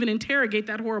won't even interrogate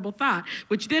that horrible thought,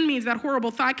 which then means that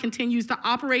horrible thought continues to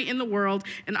operate in the world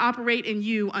and operate in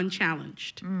you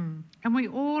unchallenged. And we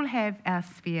all have our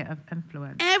sphere of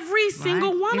influence. Every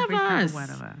single one of us.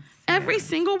 Every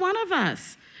single one of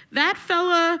us. That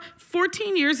fella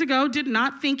 14 years ago did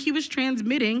not think he was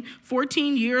transmitting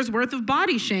 14 years worth of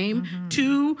body shame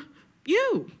to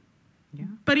you. Yeah.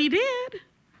 But he did.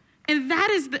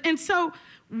 And so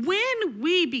when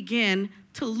we begin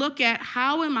to look at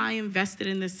how am I invested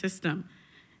in this system,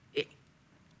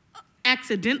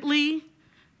 accidentally,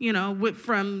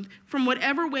 from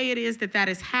whatever way it is that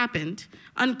has happened,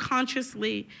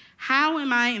 unconsciously, how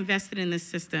am I invested in this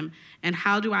system and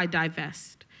how do I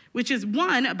divest? Which is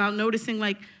one, about noticing,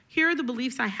 like, here are the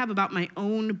beliefs I have about my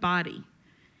own body.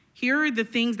 Here are the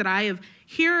things that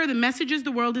here are the messages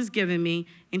the world has given me,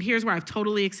 and here's where I've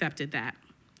totally accepted that.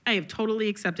 I have totally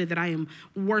accepted that I am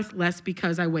worth less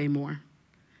because I weigh more.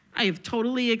 I have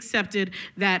totally accepted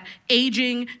that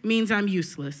aging means I'm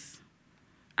useless.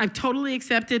 I've totally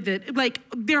accepted that, like,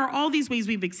 there are all these ways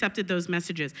we've accepted those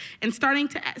messages and starting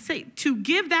to say, to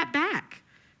give that back,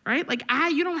 right? Like,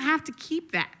 you don't have to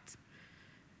keep that,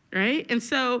 right? And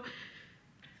so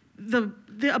the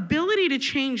ability to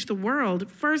change the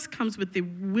world first comes with the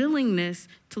willingness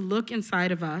to look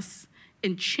inside of us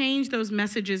and change those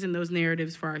messages and those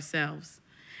narratives for ourselves.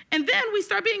 And then we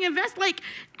start being invested. Like,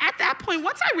 at that point,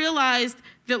 once I realized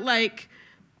that, like,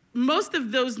 most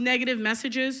of those negative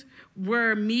messages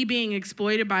were me being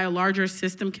exploited by a larger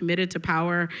system committed to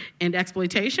power and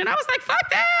exploitation, I was like, fuck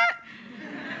that.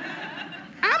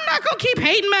 I'm not gonna keep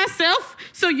hating myself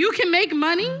so you can make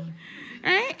money,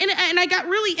 right? And I got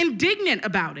really indignant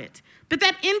about it. But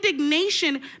that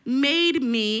indignation made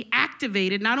me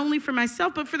activated, not only for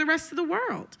myself, but for the rest of the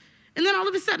world. And then all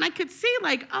of a sudden I could see,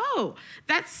 like, oh,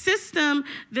 that system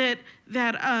that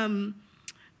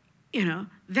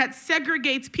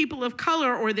segregates people of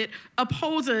color or that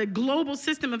upholds a global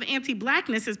system of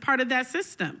anti-Blackness is part of that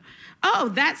system. Oh,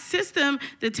 that system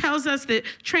that tells us that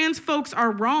trans folks are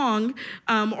wrong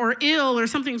or ill or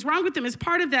something's wrong with them is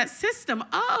part of that system.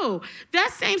 Oh,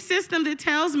 that same system that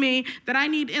tells me that I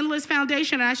need endless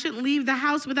foundation and I shouldn't leave the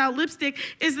house without lipstick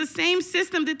is the same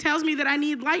system that tells me that I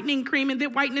need lightening cream and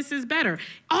that whiteness is better.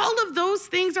 All of those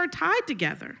things are tied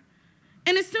together.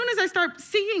 And as soon as I start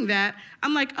seeing that,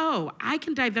 I'm like, oh, I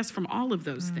can divest from all of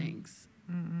those things.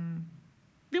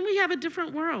 Then we have a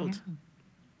different world.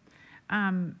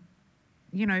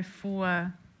 Yeah.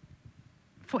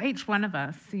 For each one of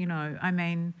us, I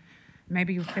mean,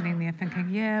 maybe you're sitting there thinking,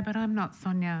 yeah, but I'm not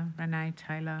Sonya Renee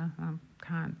Taylor. I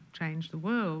can't change the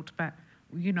world. But,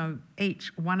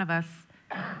 each one of us,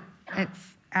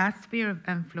 it's our sphere of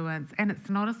influence, and it's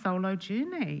not a solo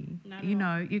journey.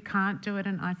 You can't do it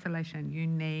in isolation. You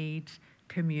need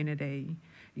community.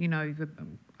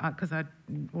 Because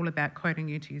I'm all about quoting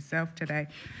you to yourself today.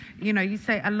 You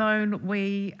say, alone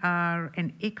we are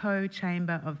an echo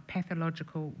chamber of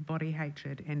pathological body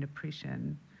hatred and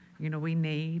oppression. We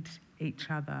need each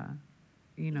other.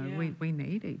 We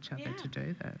need each other to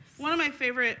do this. One of my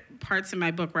favorite parts in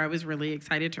my book where I was really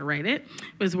excited to write it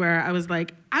was where I was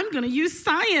like, I'm going to use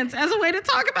science as a way to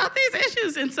talk about these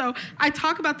issues. And so I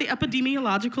talk about the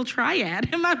epidemiological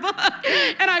triad in my book.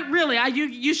 And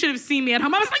you should have seen me at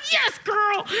home. I was like, yes,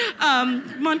 girl.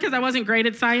 One, because I wasn't great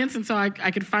at science, and so I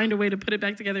could find a way to put it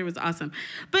back together. It was awesome.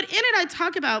 But in it, I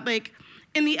talk about, like,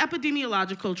 in the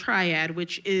epidemiological triad,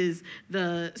 which is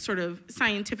the sort of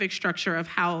scientific structure of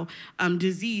how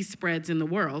disease spreads in the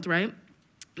world, right?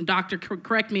 Doctor,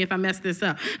 correct me if I mess this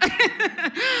up.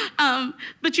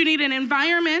 But you need an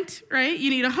environment, right? You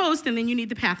need a host, and then you need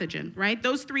the pathogen, right?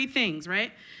 Those three things,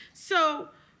 right? So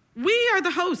we are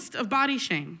the host of body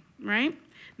shame, right?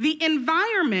 The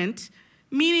environment,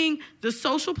 meaning the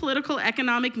social, political,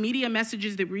 economic, media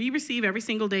messages that we receive every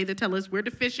single day that tell us we're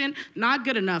deficient, not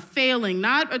good enough, failing,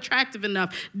 not attractive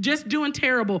enough, just doing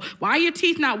terrible. Why are your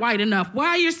teeth not white enough?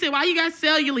 Why you got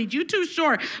cellulite? You too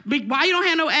short. Why you don't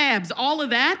have no abs? All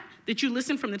of that you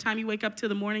listen from the time you wake up till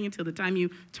the morning until the time you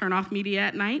turn off media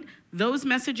at night, those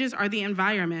messages are the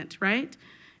environment, right?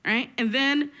 Right? And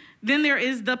then there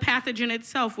is the pathogen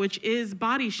itself, which is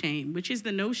body shame, which is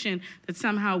the notion that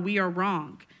somehow we are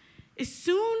wrong. As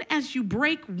soon as you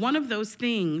break one of those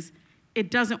things, it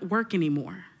doesn't work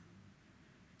anymore.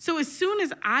 So as soon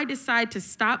as I decide to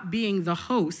stop being the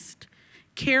host,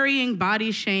 carrying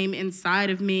body shame inside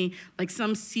of me like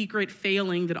some secret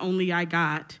failing that only I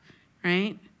got,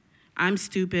 right? I'm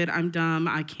stupid, I'm dumb,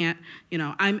 I can't,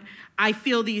 I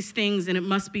feel these things and it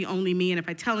must be only me. And if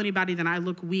I tell anybody, then I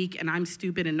look weak and I'm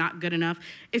stupid and not good enough.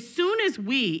 As soon as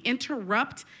we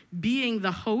interrupt being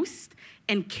the host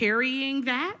and carrying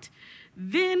that,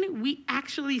 then we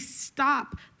actually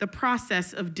stop the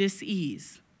process of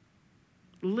dis-ease,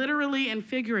 literally and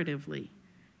figuratively.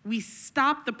 We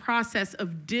stop the process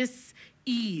of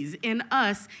dis-ease in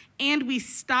us, and we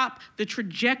stop the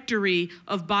trajectory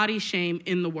of body shame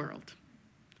in the world.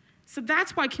 So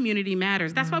that's why community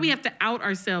matters. That's why we have to out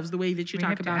ourselves the way that you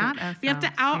talk about it. We have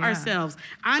to out ourselves.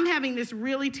 I'm having this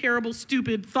really terrible,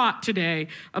 stupid thought today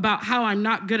about how I'm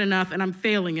not good enough and I'm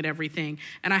failing at everything.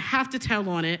 And I have to tell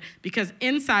on it because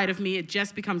inside of me, it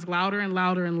just becomes louder and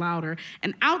louder and louder.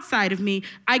 And outside of me,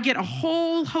 I get a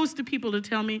whole host of people to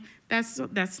tell me,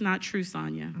 that's not true,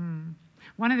 Sonya.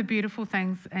 One of the beautiful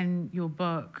things in your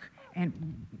book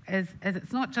is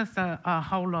it's not just a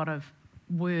whole lot of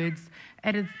words,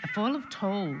 it is full of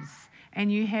tools.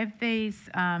 And you have these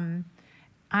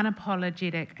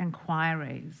unapologetic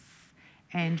inquiries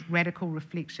and radical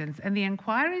reflections. And the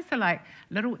inquiries are like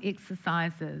little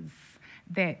exercises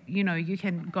that, you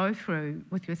can go through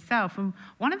with yourself. And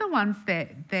one of the ones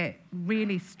that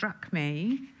really struck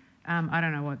me, I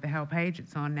don't know what the hell page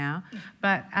it's on now,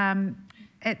 but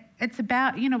it's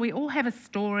about, we all have a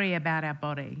story about our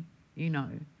body,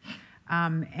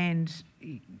 and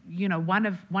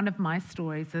one of my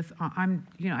stories is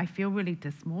I feel really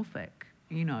dysmorphic.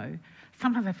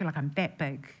 Sometimes I feel like I'm that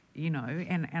big,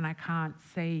 and I can't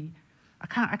see.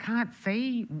 I can't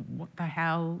see what the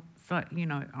hell. So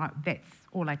that's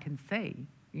all I can see.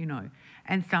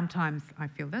 And sometimes I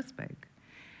feel this big,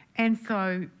 and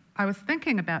so I was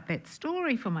thinking about that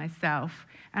story for myself,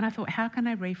 and I thought, how can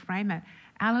I reframe it?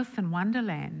 Alice in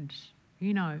Wonderland,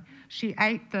 she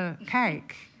ate the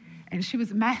cake. And she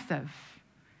was massive.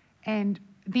 And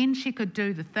then she could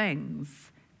do the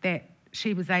things that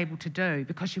she was able to do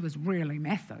because she was really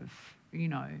massive,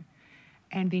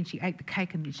 And then she ate the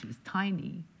cake and then she was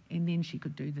tiny. And then she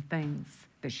could do the things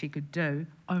that she could do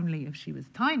only if she was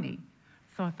tiny.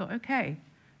 So I thought, okay,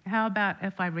 how about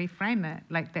if I reframe it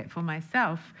like that for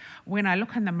myself? When I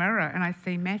look in the mirror and I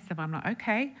see massive, I'm like,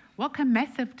 okay, what can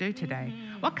massive do today?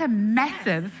 What can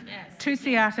massive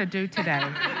Tusiata do today?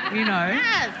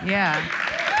 Yes. Yeah.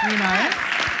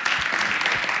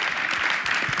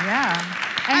 Yeah.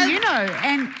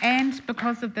 And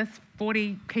because of this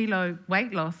 40 kilo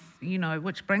weight loss,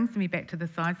 which brings me back to the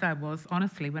size I was,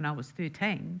 honestly, when I was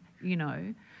 13,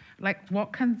 like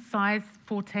what can size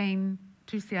 14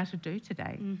 Tusiata do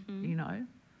today,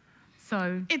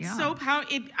 So it's so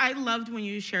powerful. I loved when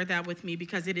you shared that with me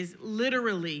because it is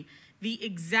literally the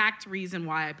exact reason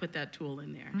why I put that tool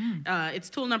in there. It's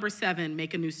tool number 7,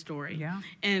 make a new story. Yeah.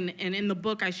 And in the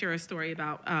book, I share a story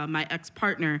about my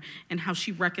ex-partner and how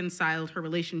she reconciled her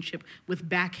relationship with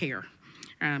back hair.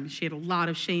 She had a lot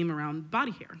of shame around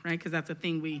body hair, right? Because that's a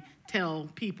thing we tell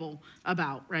people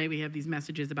about, right? We have these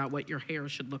messages about what your hair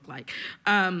should look like.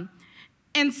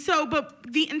 And so, but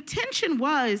the intention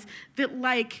was that,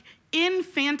 like, in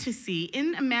fantasy,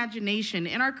 in imagination,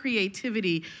 in our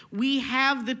creativity, we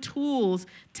have the tools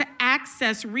to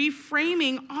access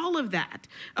reframing all of that,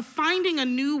 of finding a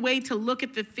new way to look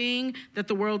at the thing that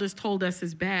the world has told us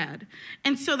is bad.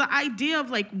 And so the idea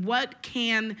of, like, what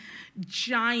can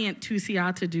giant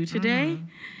Tusiata do today?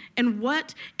 And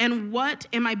what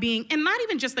am I being, and not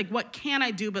even just like, what can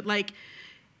I do, but like,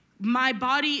 my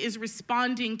body is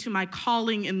responding to my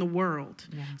calling in the world.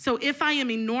 Yeah. So if I am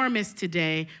enormous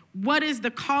today, what is the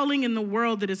calling in the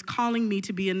world that is calling me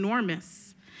to be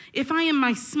enormous? If I am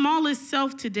my smallest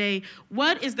self today,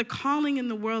 what is the calling in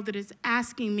the world that is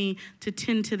asking me to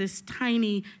tend to this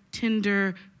tiny,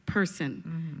 tender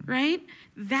person, right?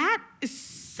 That is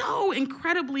so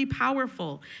incredibly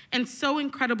powerful and so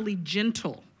incredibly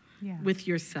gentle. Yeah. With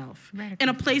yourself. Radical. In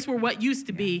a place where what used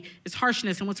to be is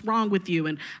harshness and what's wrong with you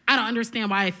and I don't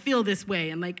understand why I feel this way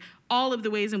and like all of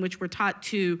the ways in which we're taught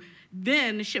to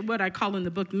then what I call in the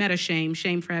book meta shame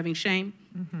for having shame,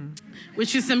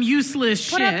 which is some useless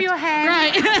shit. Put up your hand.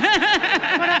 Right.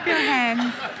 Put up your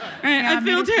hand. Right. Yeah, I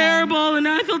feel terrible and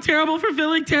I feel terrible for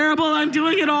feeling terrible. I'm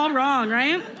doing it all wrong,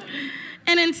 right?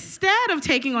 And instead of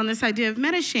taking on this idea of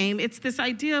meta shame, it's this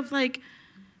idea of like,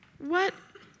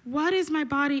 what is my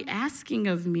body asking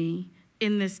of me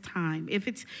in this time? If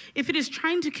it is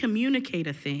trying to communicate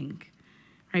a thing,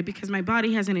 right? Because my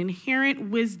body has an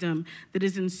inherent wisdom that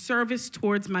is in service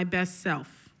towards my best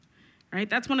self, right?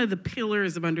 That's one of the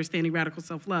pillars of understanding radical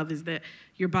self-love is that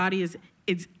your body is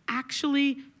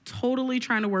actually totally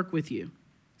trying to work with you.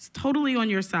 It's totally on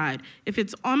your side. If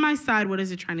it's on my side, what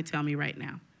is it trying to tell me right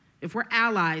now? If we're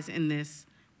allies in this,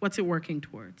 What's it working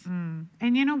towards? And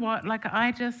you know what? Like,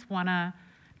 I just want to,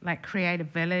 like, create a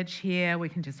village here. We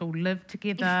can just all live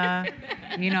together,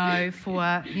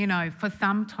 for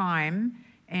some time.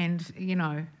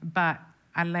 And, but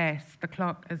alas, the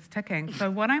clock is ticking.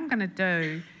 So what I'm going to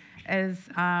do is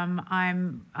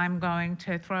I'm going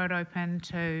to throw it open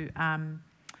to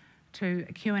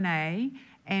a Q&A,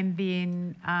 and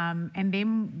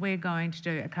then we're going to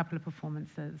do a couple of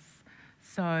performances.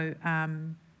 So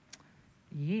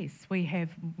yes, we have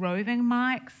roving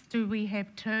mics. Do we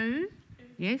have two?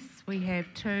 Yes, we have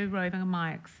two roving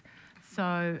mics.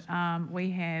 So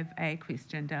we have a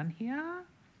question down here,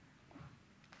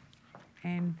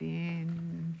 and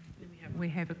then we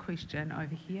have a question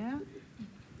over here.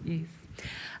 Yes.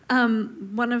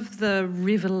 One of the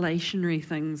revelationary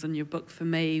things in your book for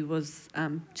me was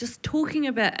just talking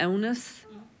about illness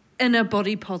in a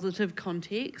body positive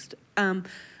context.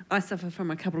 I suffer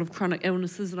from a couple of chronic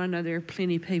illnesses, and I know there are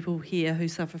plenty of people here who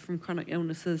suffer from chronic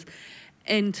illnesses.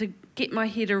 And to get my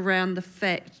head around the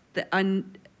fact that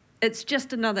it's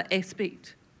just another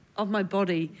aspect of my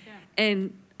body,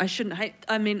 and I shouldn't hate.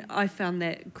 I mean, I found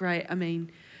that great. I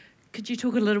mean, could you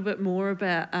talk a little bit more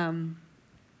about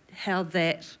how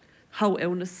that whole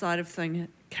illness side of thing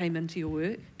came into your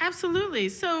work? Absolutely.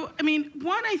 So, I mean,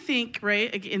 one, I think,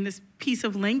 right, in this piece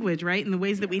of language, right, in the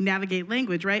ways that we navigate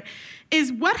language, right,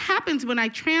 is what happens when I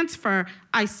transfer,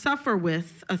 I suffer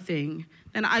with a thing,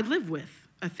 and I live with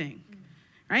a thing,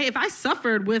 right? If I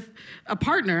suffered with a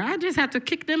partner, I just have to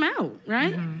kick them out,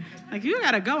 right? Mm-hmm. Like, you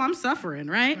gotta go, I'm suffering,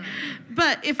 right?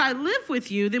 But if I live with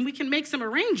you, then we can make some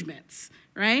arrangements,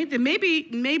 right? Then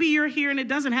maybe you're here and it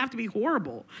doesn't have to be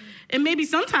horrible. And maybe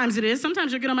sometimes it is.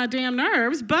 Sometimes you'll get on my damn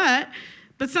nerves, but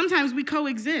sometimes we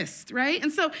coexist, right?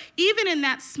 And so even in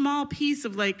that small piece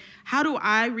of like, how do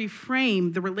I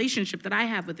reframe the relationship that I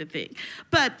have with the thing?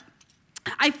 But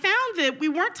I found that we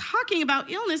weren't talking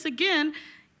about illness, again,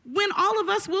 when all of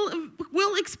us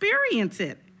will experience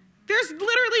it. There's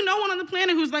literally no one on the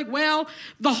planet who's like, well,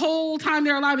 the whole time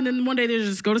they're alive and then one day they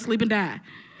just go to sleep and die.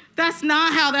 That's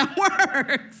not how that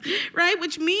works, right?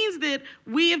 Which means that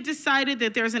we have decided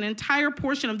that there's an entire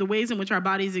portion of the ways in which our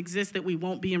bodies exist that we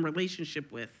won't be in relationship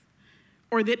with.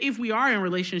 Or that if we are in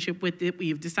relationship with it,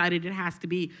 we've decided it has to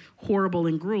be horrible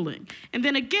and grueling. And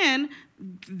then again,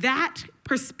 that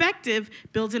perspective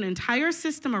builds an entire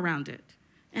system around it.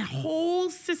 A whole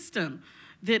system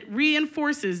that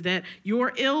reinforces that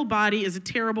your ill body is a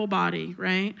terrible body,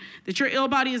 right? That your ill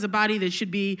body is a body that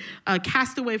should be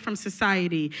cast away from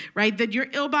society, right? That your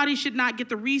ill body should not get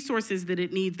the resources that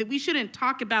it needs, that we shouldn't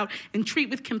talk about and treat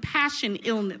with compassion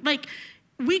illness. Like,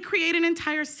 we create an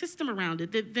entire system around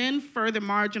it that then further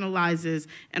marginalizes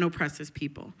and oppresses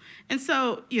people. And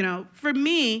so, for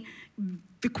me,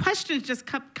 the question just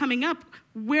kept coming up,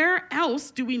 where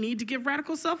else do we need to give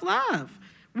radical self-love?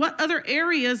 What other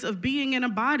areas of being in a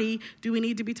body do we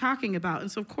need to be talking about? And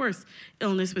so, of course,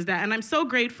 illness was that. And I'm so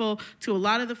grateful to a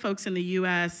lot of the folks in the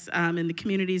U.S., in the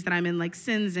communities that I'm in, like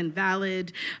SINS and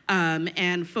VALID,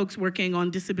 and folks working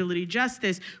on disability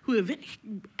justice, who have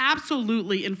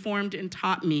absolutely informed and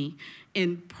taught me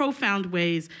in profound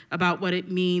ways about what it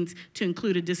means to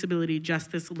include a disability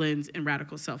justice lens in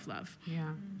radical self-love.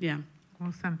 Yeah.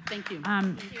 Awesome. Thank you.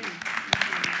 Thank you.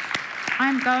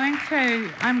 I'm going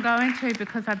to,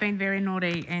 because I've been very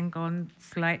naughty and gone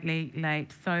slightly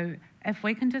late. So if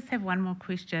we can just have one more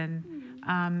question,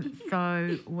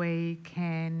 so we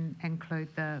can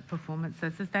include the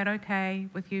performances. Is that okay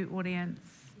with you, audience?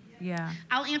 Yeah.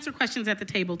 I'll answer questions at the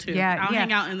table too. Yeah, I'll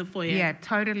hang out in the foyer. Yeah,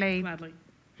 totally. Gladly.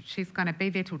 She's going to be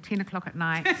there till 10 o'clock at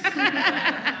night.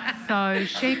 So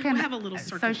she can. We'll have a little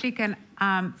circle. So she can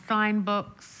sign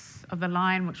books of the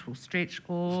line, which will stretch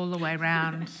all the way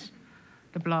around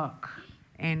the block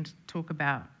and talk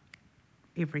about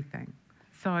everything.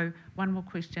 So one more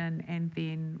question and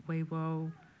then we will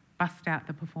bust out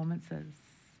the performances.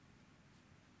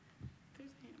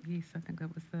 Yes, I think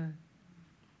that was the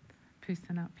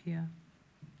person up here.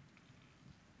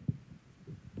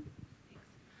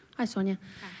 Hi, Sonya.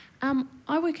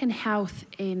 I work in health,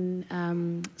 and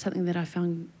something that I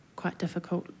found quite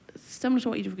difficult, similar to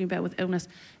what you're talking about with illness,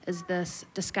 is this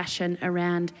discussion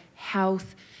around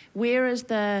health. Where is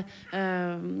the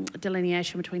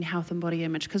delineation between health and body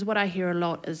image? Because what I hear a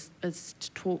lot is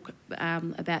to talk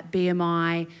about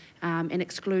BMI and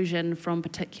exclusion from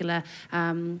particular.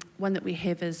 One that we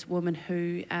have is women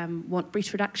who want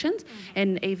breast reductions,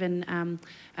 and even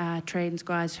trans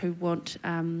guys who want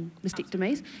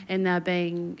mastectomies, and they're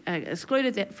being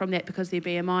excluded from that because their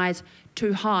BMI is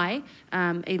too high,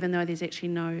 even though there's actually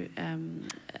no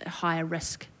higher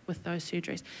risk with those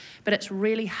surgeries. But it's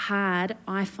really hard,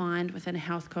 I find, within a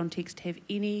health context to have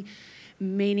any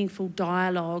meaningful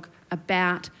dialogue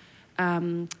about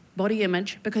body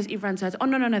image, because everyone says, oh,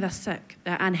 no, they're sick,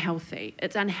 they're unhealthy.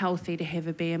 It's unhealthy to have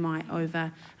a BMI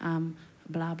over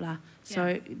blah, blah.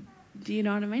 So do you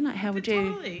know what I mean? Like, how would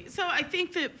you? Totally. So I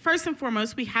think that first and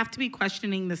foremost, we have to be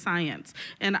questioning the science.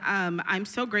 And I'm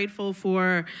so grateful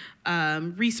for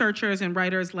researchers and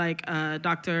writers like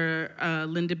Dr.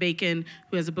 Linda Bacon,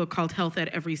 who has a book called Health at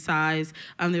Every Size.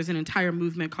 There's an entire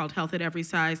movement called Health at Every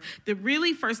Size that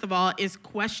really, first of all, is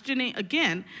questioning,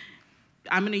 again,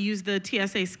 I'm going to use the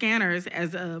TSA scanners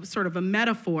as a sort of a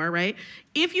metaphor, right?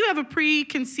 If you have a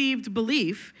preconceived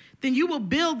belief, then you will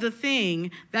build the thing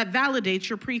that validates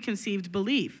your preconceived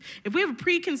belief. If we have a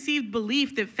preconceived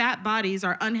belief that fat bodies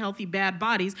are unhealthy, bad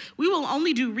bodies, we will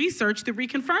only do research that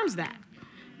reconfirms that.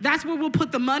 That's where we'll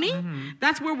put the money.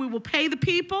 That's where we will pay the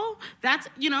people. That's,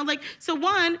 so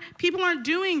one, people aren't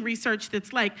doing research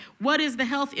that's like, what is the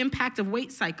health impact of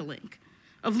weight cycling?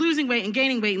 Of losing weight and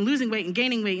gaining weight and losing weight and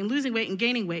gaining weight and losing weight and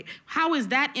gaining weight. How is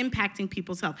that impacting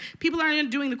people's health? People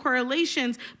aren't doing the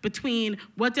correlations between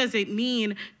what does it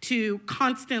mean to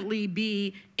constantly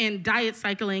be in diet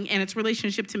cycling and its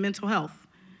relationship to mental health,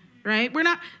 right? We're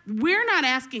not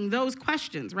asking those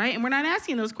questions, right? And we're not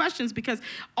asking those questions because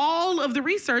all of the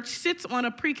research sits on a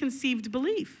preconceived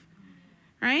belief,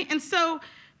 right? And so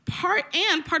part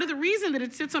of the reason that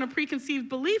it sits on a preconceived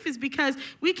belief is because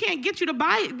we can't get you to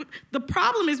buy it. The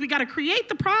problem is we got to create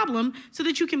the problem so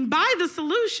that you can buy the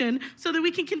solution so that we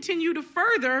can continue to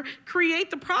further create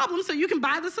the problem so you can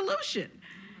buy the solution,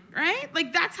 right?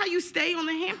 Like, that's how you stay on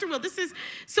the hamster wheel.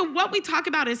 So what we talk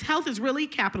about as health is really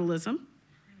capitalism.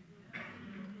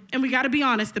 And we got to be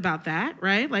honest about that,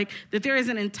 right? Like, that there is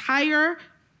an entire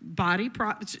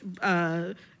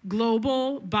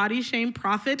global body shame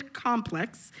profit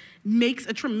complex makes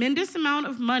a tremendous amount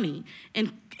of money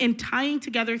in tying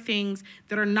together things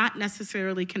that are not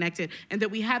necessarily connected and that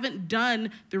we haven't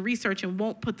done the research and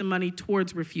won't put the money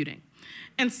towards refuting.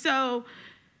 And so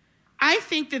I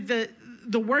think that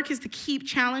the work is to keep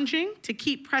challenging, to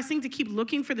keep pressing, to keep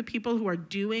looking for the people who are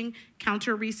doing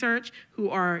counter research, who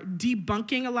are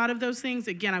debunking a lot of those things.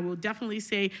 Again, I will definitely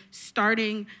say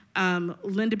starting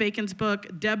Linda Bacon's book,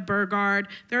 Deb Burgard.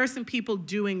 There are some people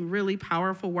doing really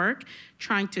powerful work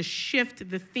trying to shift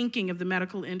the thinking of the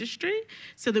medical industry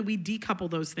so that we decouple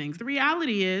those things. The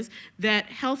reality is that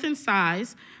health and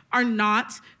size are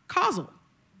not causal.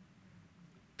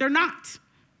 They're not,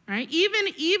 right?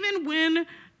 Even when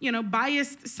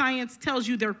biased science tells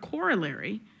you they're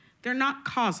corollary, they're not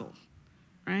causal,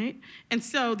 right? And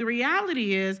so the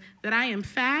reality is that I am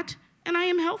fat and I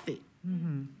am healthy,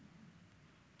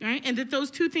 right? And that those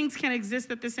two things can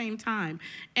exist at the same time.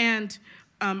 And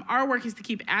our work is to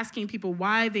keep asking people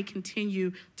why they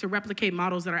continue to replicate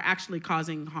models that are actually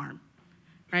causing harm,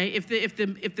 right? If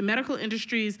the medical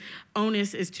industry's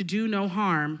onus is to do no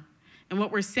harm, and what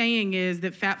we're saying is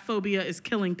that fat phobia is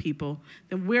killing people,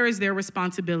 then where is their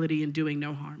responsibility in doing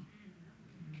no harm?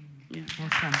 Yeah.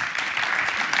 Awesome.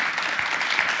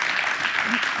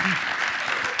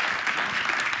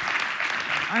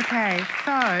 Okay,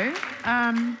 so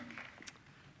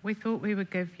we thought we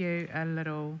would give you a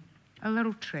little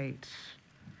treat.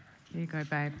 There you go,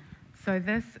 babe. So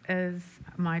this is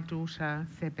my daughter,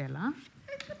 Sabella.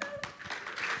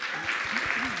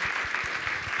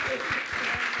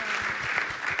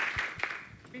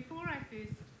 Before I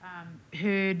first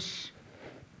heard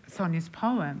Sonia's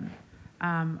poem,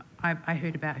 I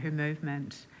heard about her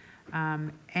movement,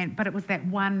 but it was that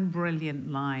one brilliant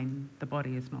line, "The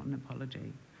body is not an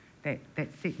apology," that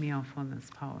set me off on this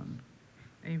poem.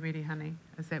 Are you ready, honey?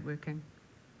 Is that working?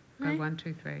 Hello? Go 1,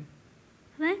 2, 3.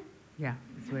 Hello? Yeah,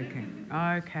 it's working.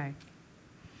 Okay.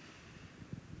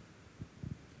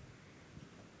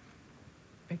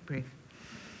 Big breath.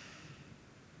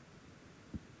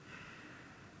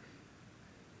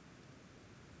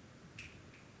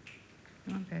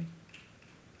 Come on, babe.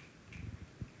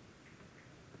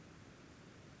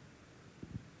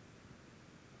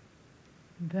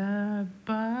 The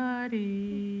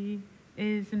body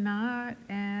is not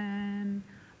an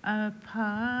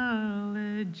apology.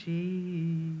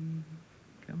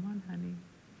 Come on, honey.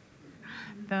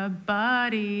 The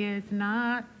body is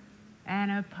not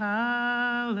an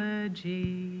apology.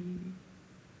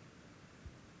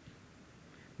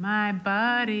 My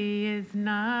body is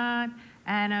not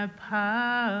an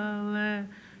apology.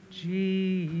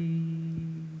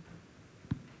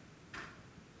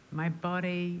 My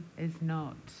body is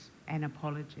not an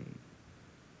apology,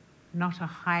 not a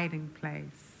hiding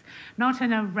place, not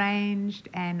an arranged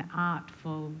and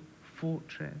artful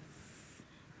fortress.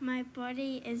 My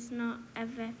body is not a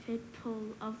vapid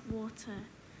pool of water.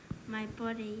 My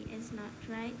body is not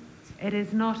draped. It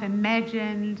is not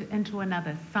imagined into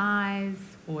another size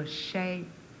or shape.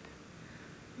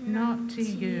 Not to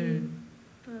you,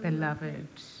 beloved.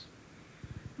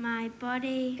 My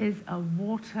body Is a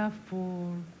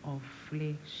waterfall of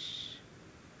flesh.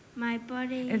 My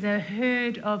body Is a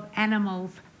herd of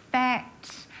animals,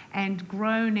 fat and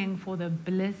groaning for the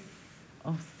bliss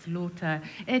of slaughter.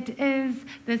 It is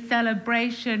the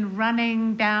celebration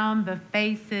running down the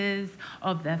faces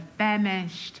of the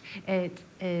famished. It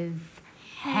is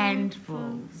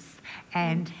handfuls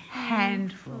and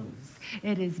handfuls.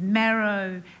 It is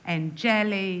marrow and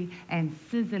jelly and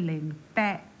sizzling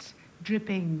fat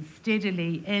dripping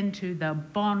steadily into the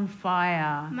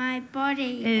bonfire. My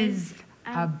body Is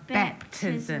a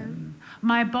baptism.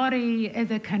 My body is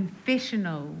a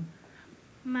confessional.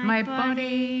 My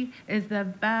body is the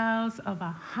vows of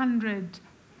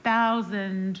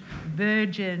 100,000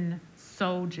 virgin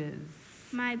soldiers.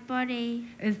 My body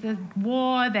Is the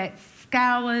war that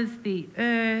scours the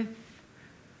earth.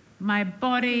 My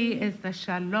body is the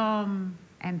shalom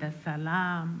and the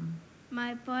salam.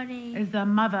 My body Is the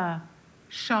mother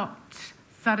shot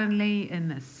suddenly in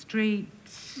the street.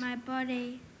 My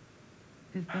body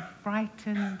Is the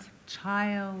frightened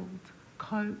child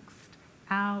coaxed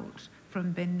out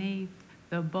from beneath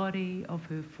the body of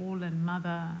her fallen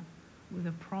mother with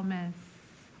a promise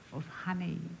of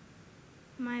honey.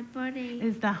 My body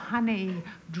Is the honey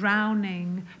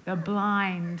drowning the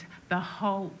blind, the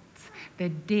halt, the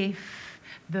deaf,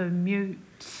 the mute?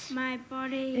 My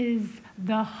body Is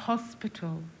the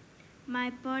hospital.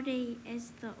 My body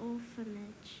is the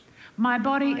orphanage. My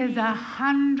body is body.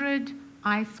 100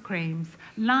 ice creams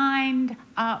lined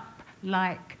up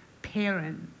like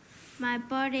parents. My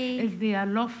body Is the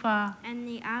alofa. and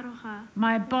the aroha.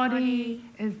 My body. body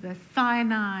is the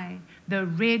Sinai, the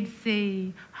Red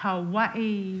Sea,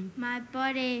 Hawaii. My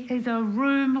body Is a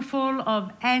room full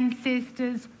of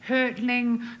ancestors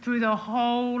hurtling through the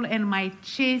hole in my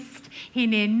chest.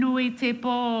 Hine nui te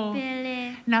po,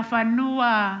 Pele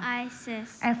Nafanua,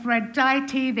 Isis.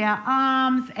 Aphrodite, their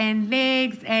arms and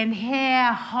legs and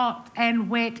hair hot and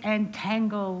wet and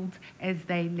tangled as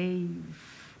they leave.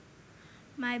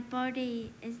 My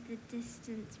body is the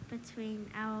distance between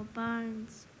our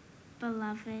bones,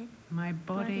 beloved. My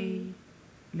body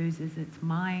loses its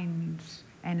mind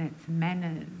and its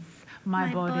manners. My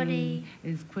My body body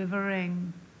is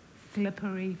quivering,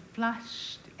 slippery,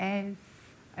 flushed as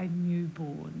a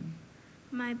newborn.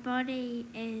 My body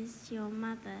is your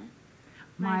mother.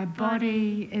 My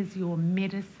body is your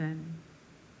medicine,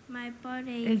 My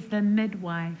body is the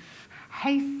midwife,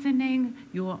 hastening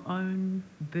your own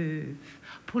birth,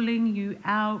 pulling you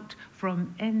out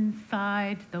from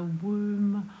inside the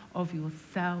womb of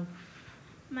yourself.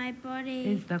 My body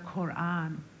Is the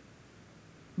Quran.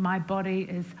 My body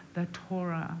is the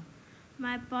Torah.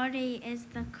 My body is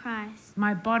the Christ.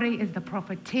 My body is the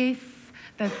prophetess,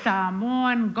 the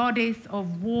Samoan goddess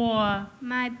of war,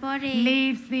 My body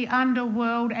leaves the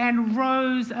underworld and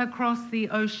rows across the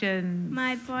oceans.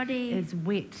 My body Is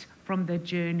wet from the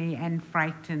journey and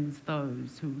frightens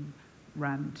those who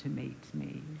run to meet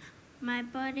me. My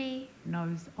body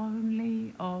Knows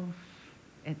only of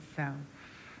itself,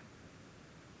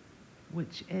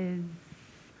 which is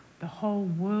the whole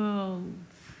world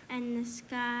and the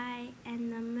sky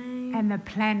and the moon. and the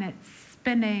planets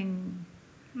spinning.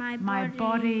 My My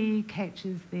body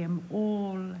catches them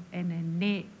all in a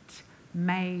net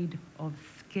made of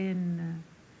skin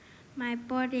My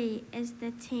body is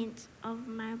the tent of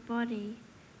my body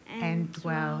and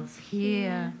dwells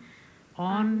here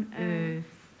on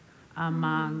earth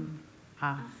among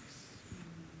us.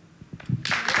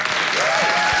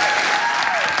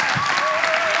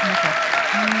 Okay.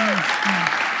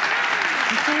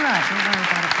 It's all right, don't worry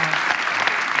about it, guys.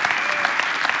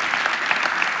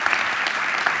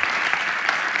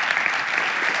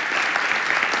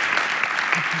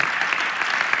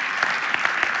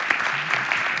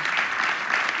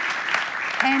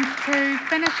 And to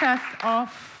finish us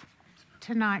off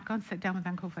tonight, go and sit down with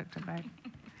Uncle Victor, babe.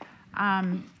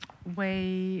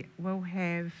 We will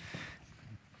have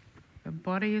The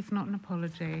Body Is Not an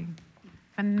Apology,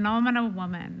 phenomenal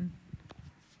woman,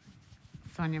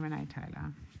 Sonya Renee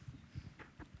Taylor.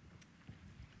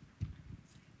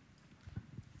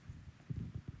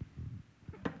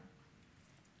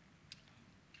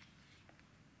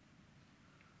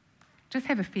 Just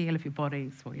have a feel of your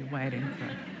bodies while you're waiting for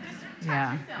it.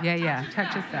 Yeah.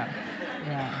 Touch yourself.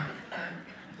 Yeah.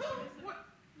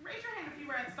 Raise your hand if you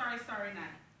were at Starry Starry Night.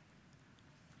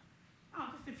 Oh,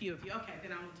 just a few of you. Okay,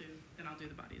 then I'll do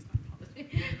the Body Is Not an Apology.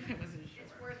 It's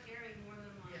worth hearing more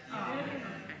than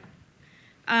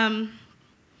once.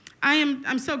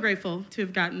 I'm so grateful to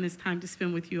have gotten this time to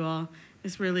spend with you all.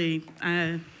 It's really,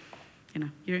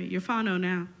 you're whānau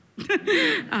now.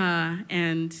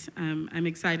 And I'm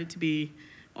excited to be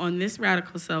on this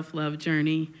radical self-love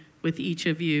journey with each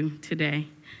of you today.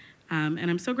 And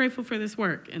I'm so grateful for this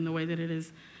work and the way that it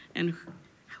is, and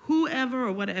whoever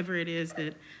or whatever it is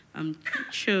that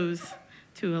chose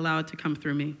to allow it to come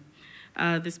through me.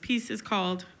 This piece is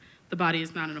called "The Body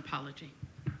Is Not an Apology."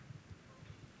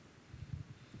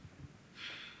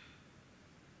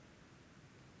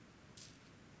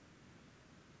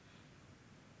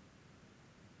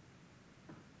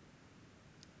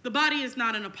 The body is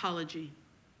not an apology.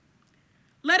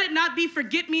 Let it not be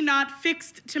forget-me-not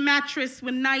fixed to mattress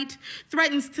when night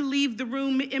threatens to leave the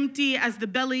room empty as the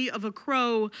belly of a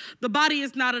crow. The body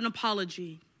is not an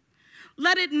apology.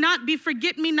 Let it not be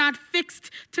forget-me-not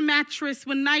fixed to mattress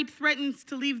when night threatens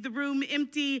to leave the room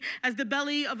empty as the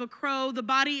belly of a crow. The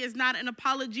body is not an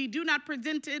apology. Do not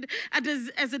present it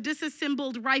as a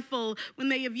disassembled rifle when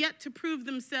they have yet to prove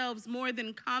themselves more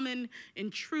than common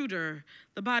intruder.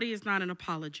 The body is not an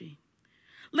apology.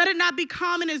 Let it not be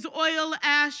common as oil,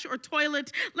 ash, or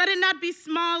toilet. Let it not be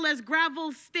small as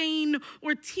gravel, stain,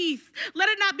 or teeth. Let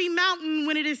it not be mountain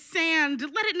when it is sand.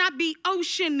 Let it not be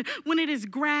ocean when it is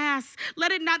grass.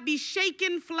 Let it not be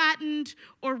shaken, flattened,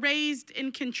 or raised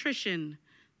in contrition.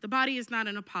 The body is not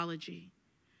an apology.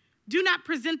 Do not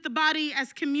present the body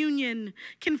as communion,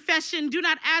 confession. Do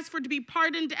not ask for it to be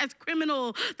pardoned as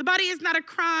criminal. The body is not a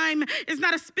crime, is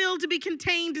not a spill to be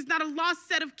contained, is not a lost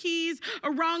set of keys,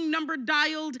 a wrong number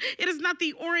dialed. It is not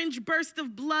the orange burst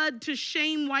of blood to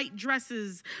shame white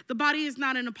dresses. The body is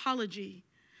not an apology.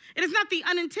 It is not the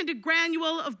unintended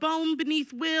granule of bone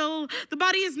beneath will. The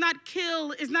body is not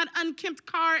kill, is not unkempt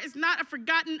car, is not a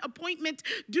forgotten appointment.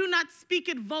 Do not speak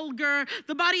it vulgar.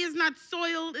 The body is not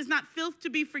soiled, is not filth to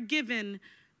be forgiven.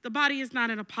 The body is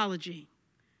not an apology.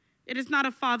 It is not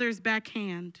a father's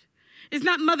backhand. It is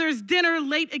not mother's dinner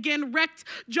late again, wrecked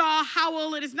jaw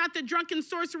howl. It is not the drunken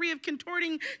sorcery of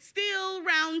contorting steel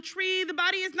round tree. The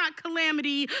body is not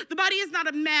calamity. The body is not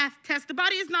a math test. The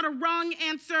body is not a wrong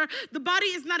answer. The body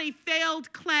is not a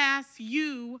failed class.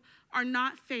 You are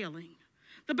not failing.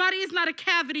 The body is not a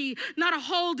cavity, not a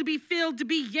hole to be filled, to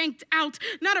be yanked out,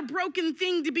 not a broken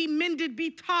thing to be mended,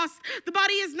 be tossed. The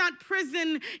body is not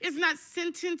prison, is not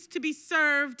sentence to be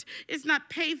served, is not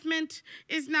pavement,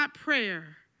 is not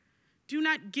prayer. Do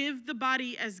not give the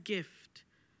body as gift,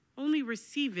 only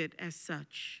receive it as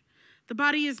such. The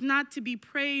body is not to be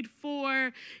prayed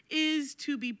for, is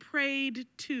to be prayed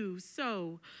to.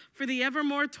 So, for the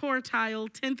evermore tortile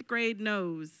 10th grade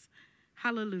knows,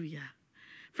 hallelujah.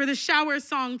 For the shower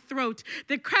song throat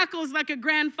that crackles like a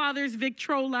grandfather's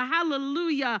Victrola,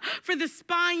 hallelujah. For the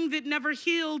spine that never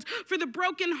healed, for the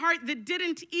broken heart that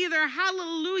didn't either,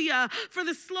 hallelujah. For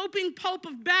the sloping pulp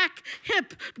of back,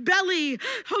 hip, belly,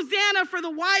 Hosanna. For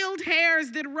the wild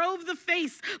hairs that rove the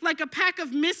face like a pack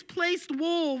of misplaced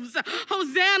wolves,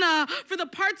 Hosanna. For the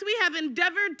parts we have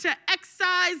endeavored to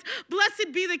excise,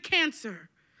 blessed be the cancer,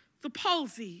 the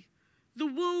palsy, the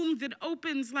womb that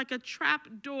opens like a trap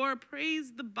door.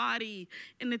 Praise the body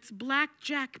in its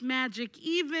blackjack magic,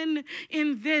 even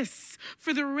in this.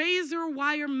 For the razor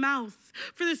wire mouth,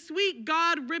 for the sweet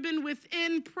God ribbon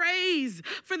within. Praise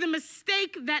for the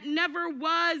mistake that never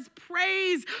was.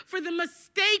 Praise for the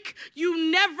mistake you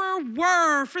never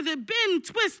were. For the bend,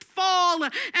 twist, fall,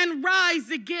 and rise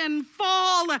again.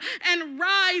 Fall and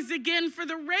rise again. For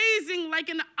the raising like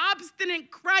an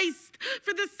obstinate Christ.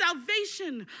 For the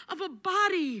salvation of a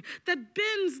body that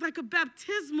bends like a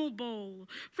baptismal bowl.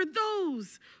 For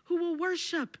those who will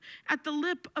worship at the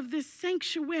lip of this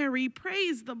sanctuary,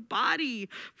 praise the body.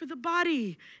 For the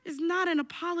body is not an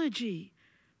apology.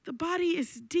 The body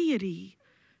is deity.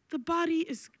 The body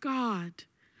is God.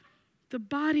 The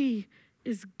body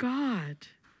is God.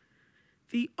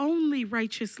 The only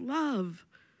righteous love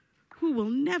who will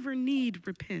never need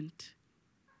repent.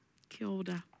 Kia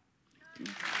ora.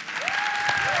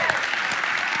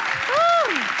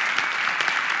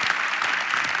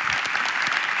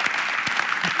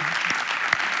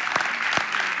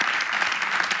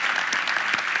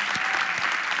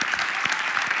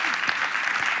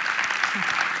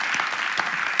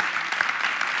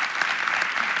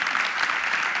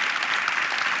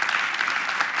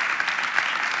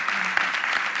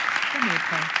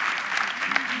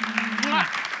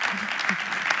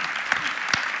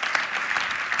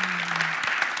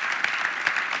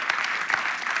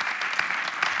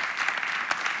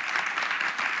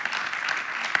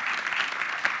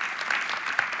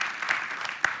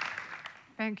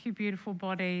 Thank you, beautiful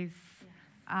bodies.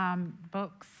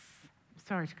 books.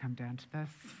 Sorry to come down to this,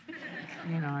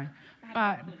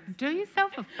 but do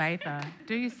yourself a favour.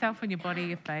 Do yourself and your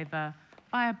body a favour.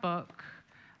 Buy a book.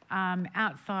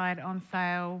 Outside on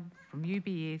sale from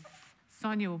UBS.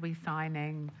 Sonya will be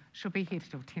signing. She'll be here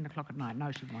till 10 o'clock at night.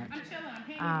 No, she won't.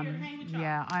 I'm chilling.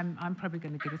 Yeah, I'm probably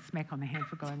going to get a smack on the hand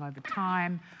for going over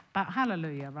time. But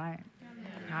hallelujah, right?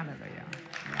 Hallelujah.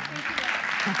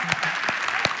 Yeah.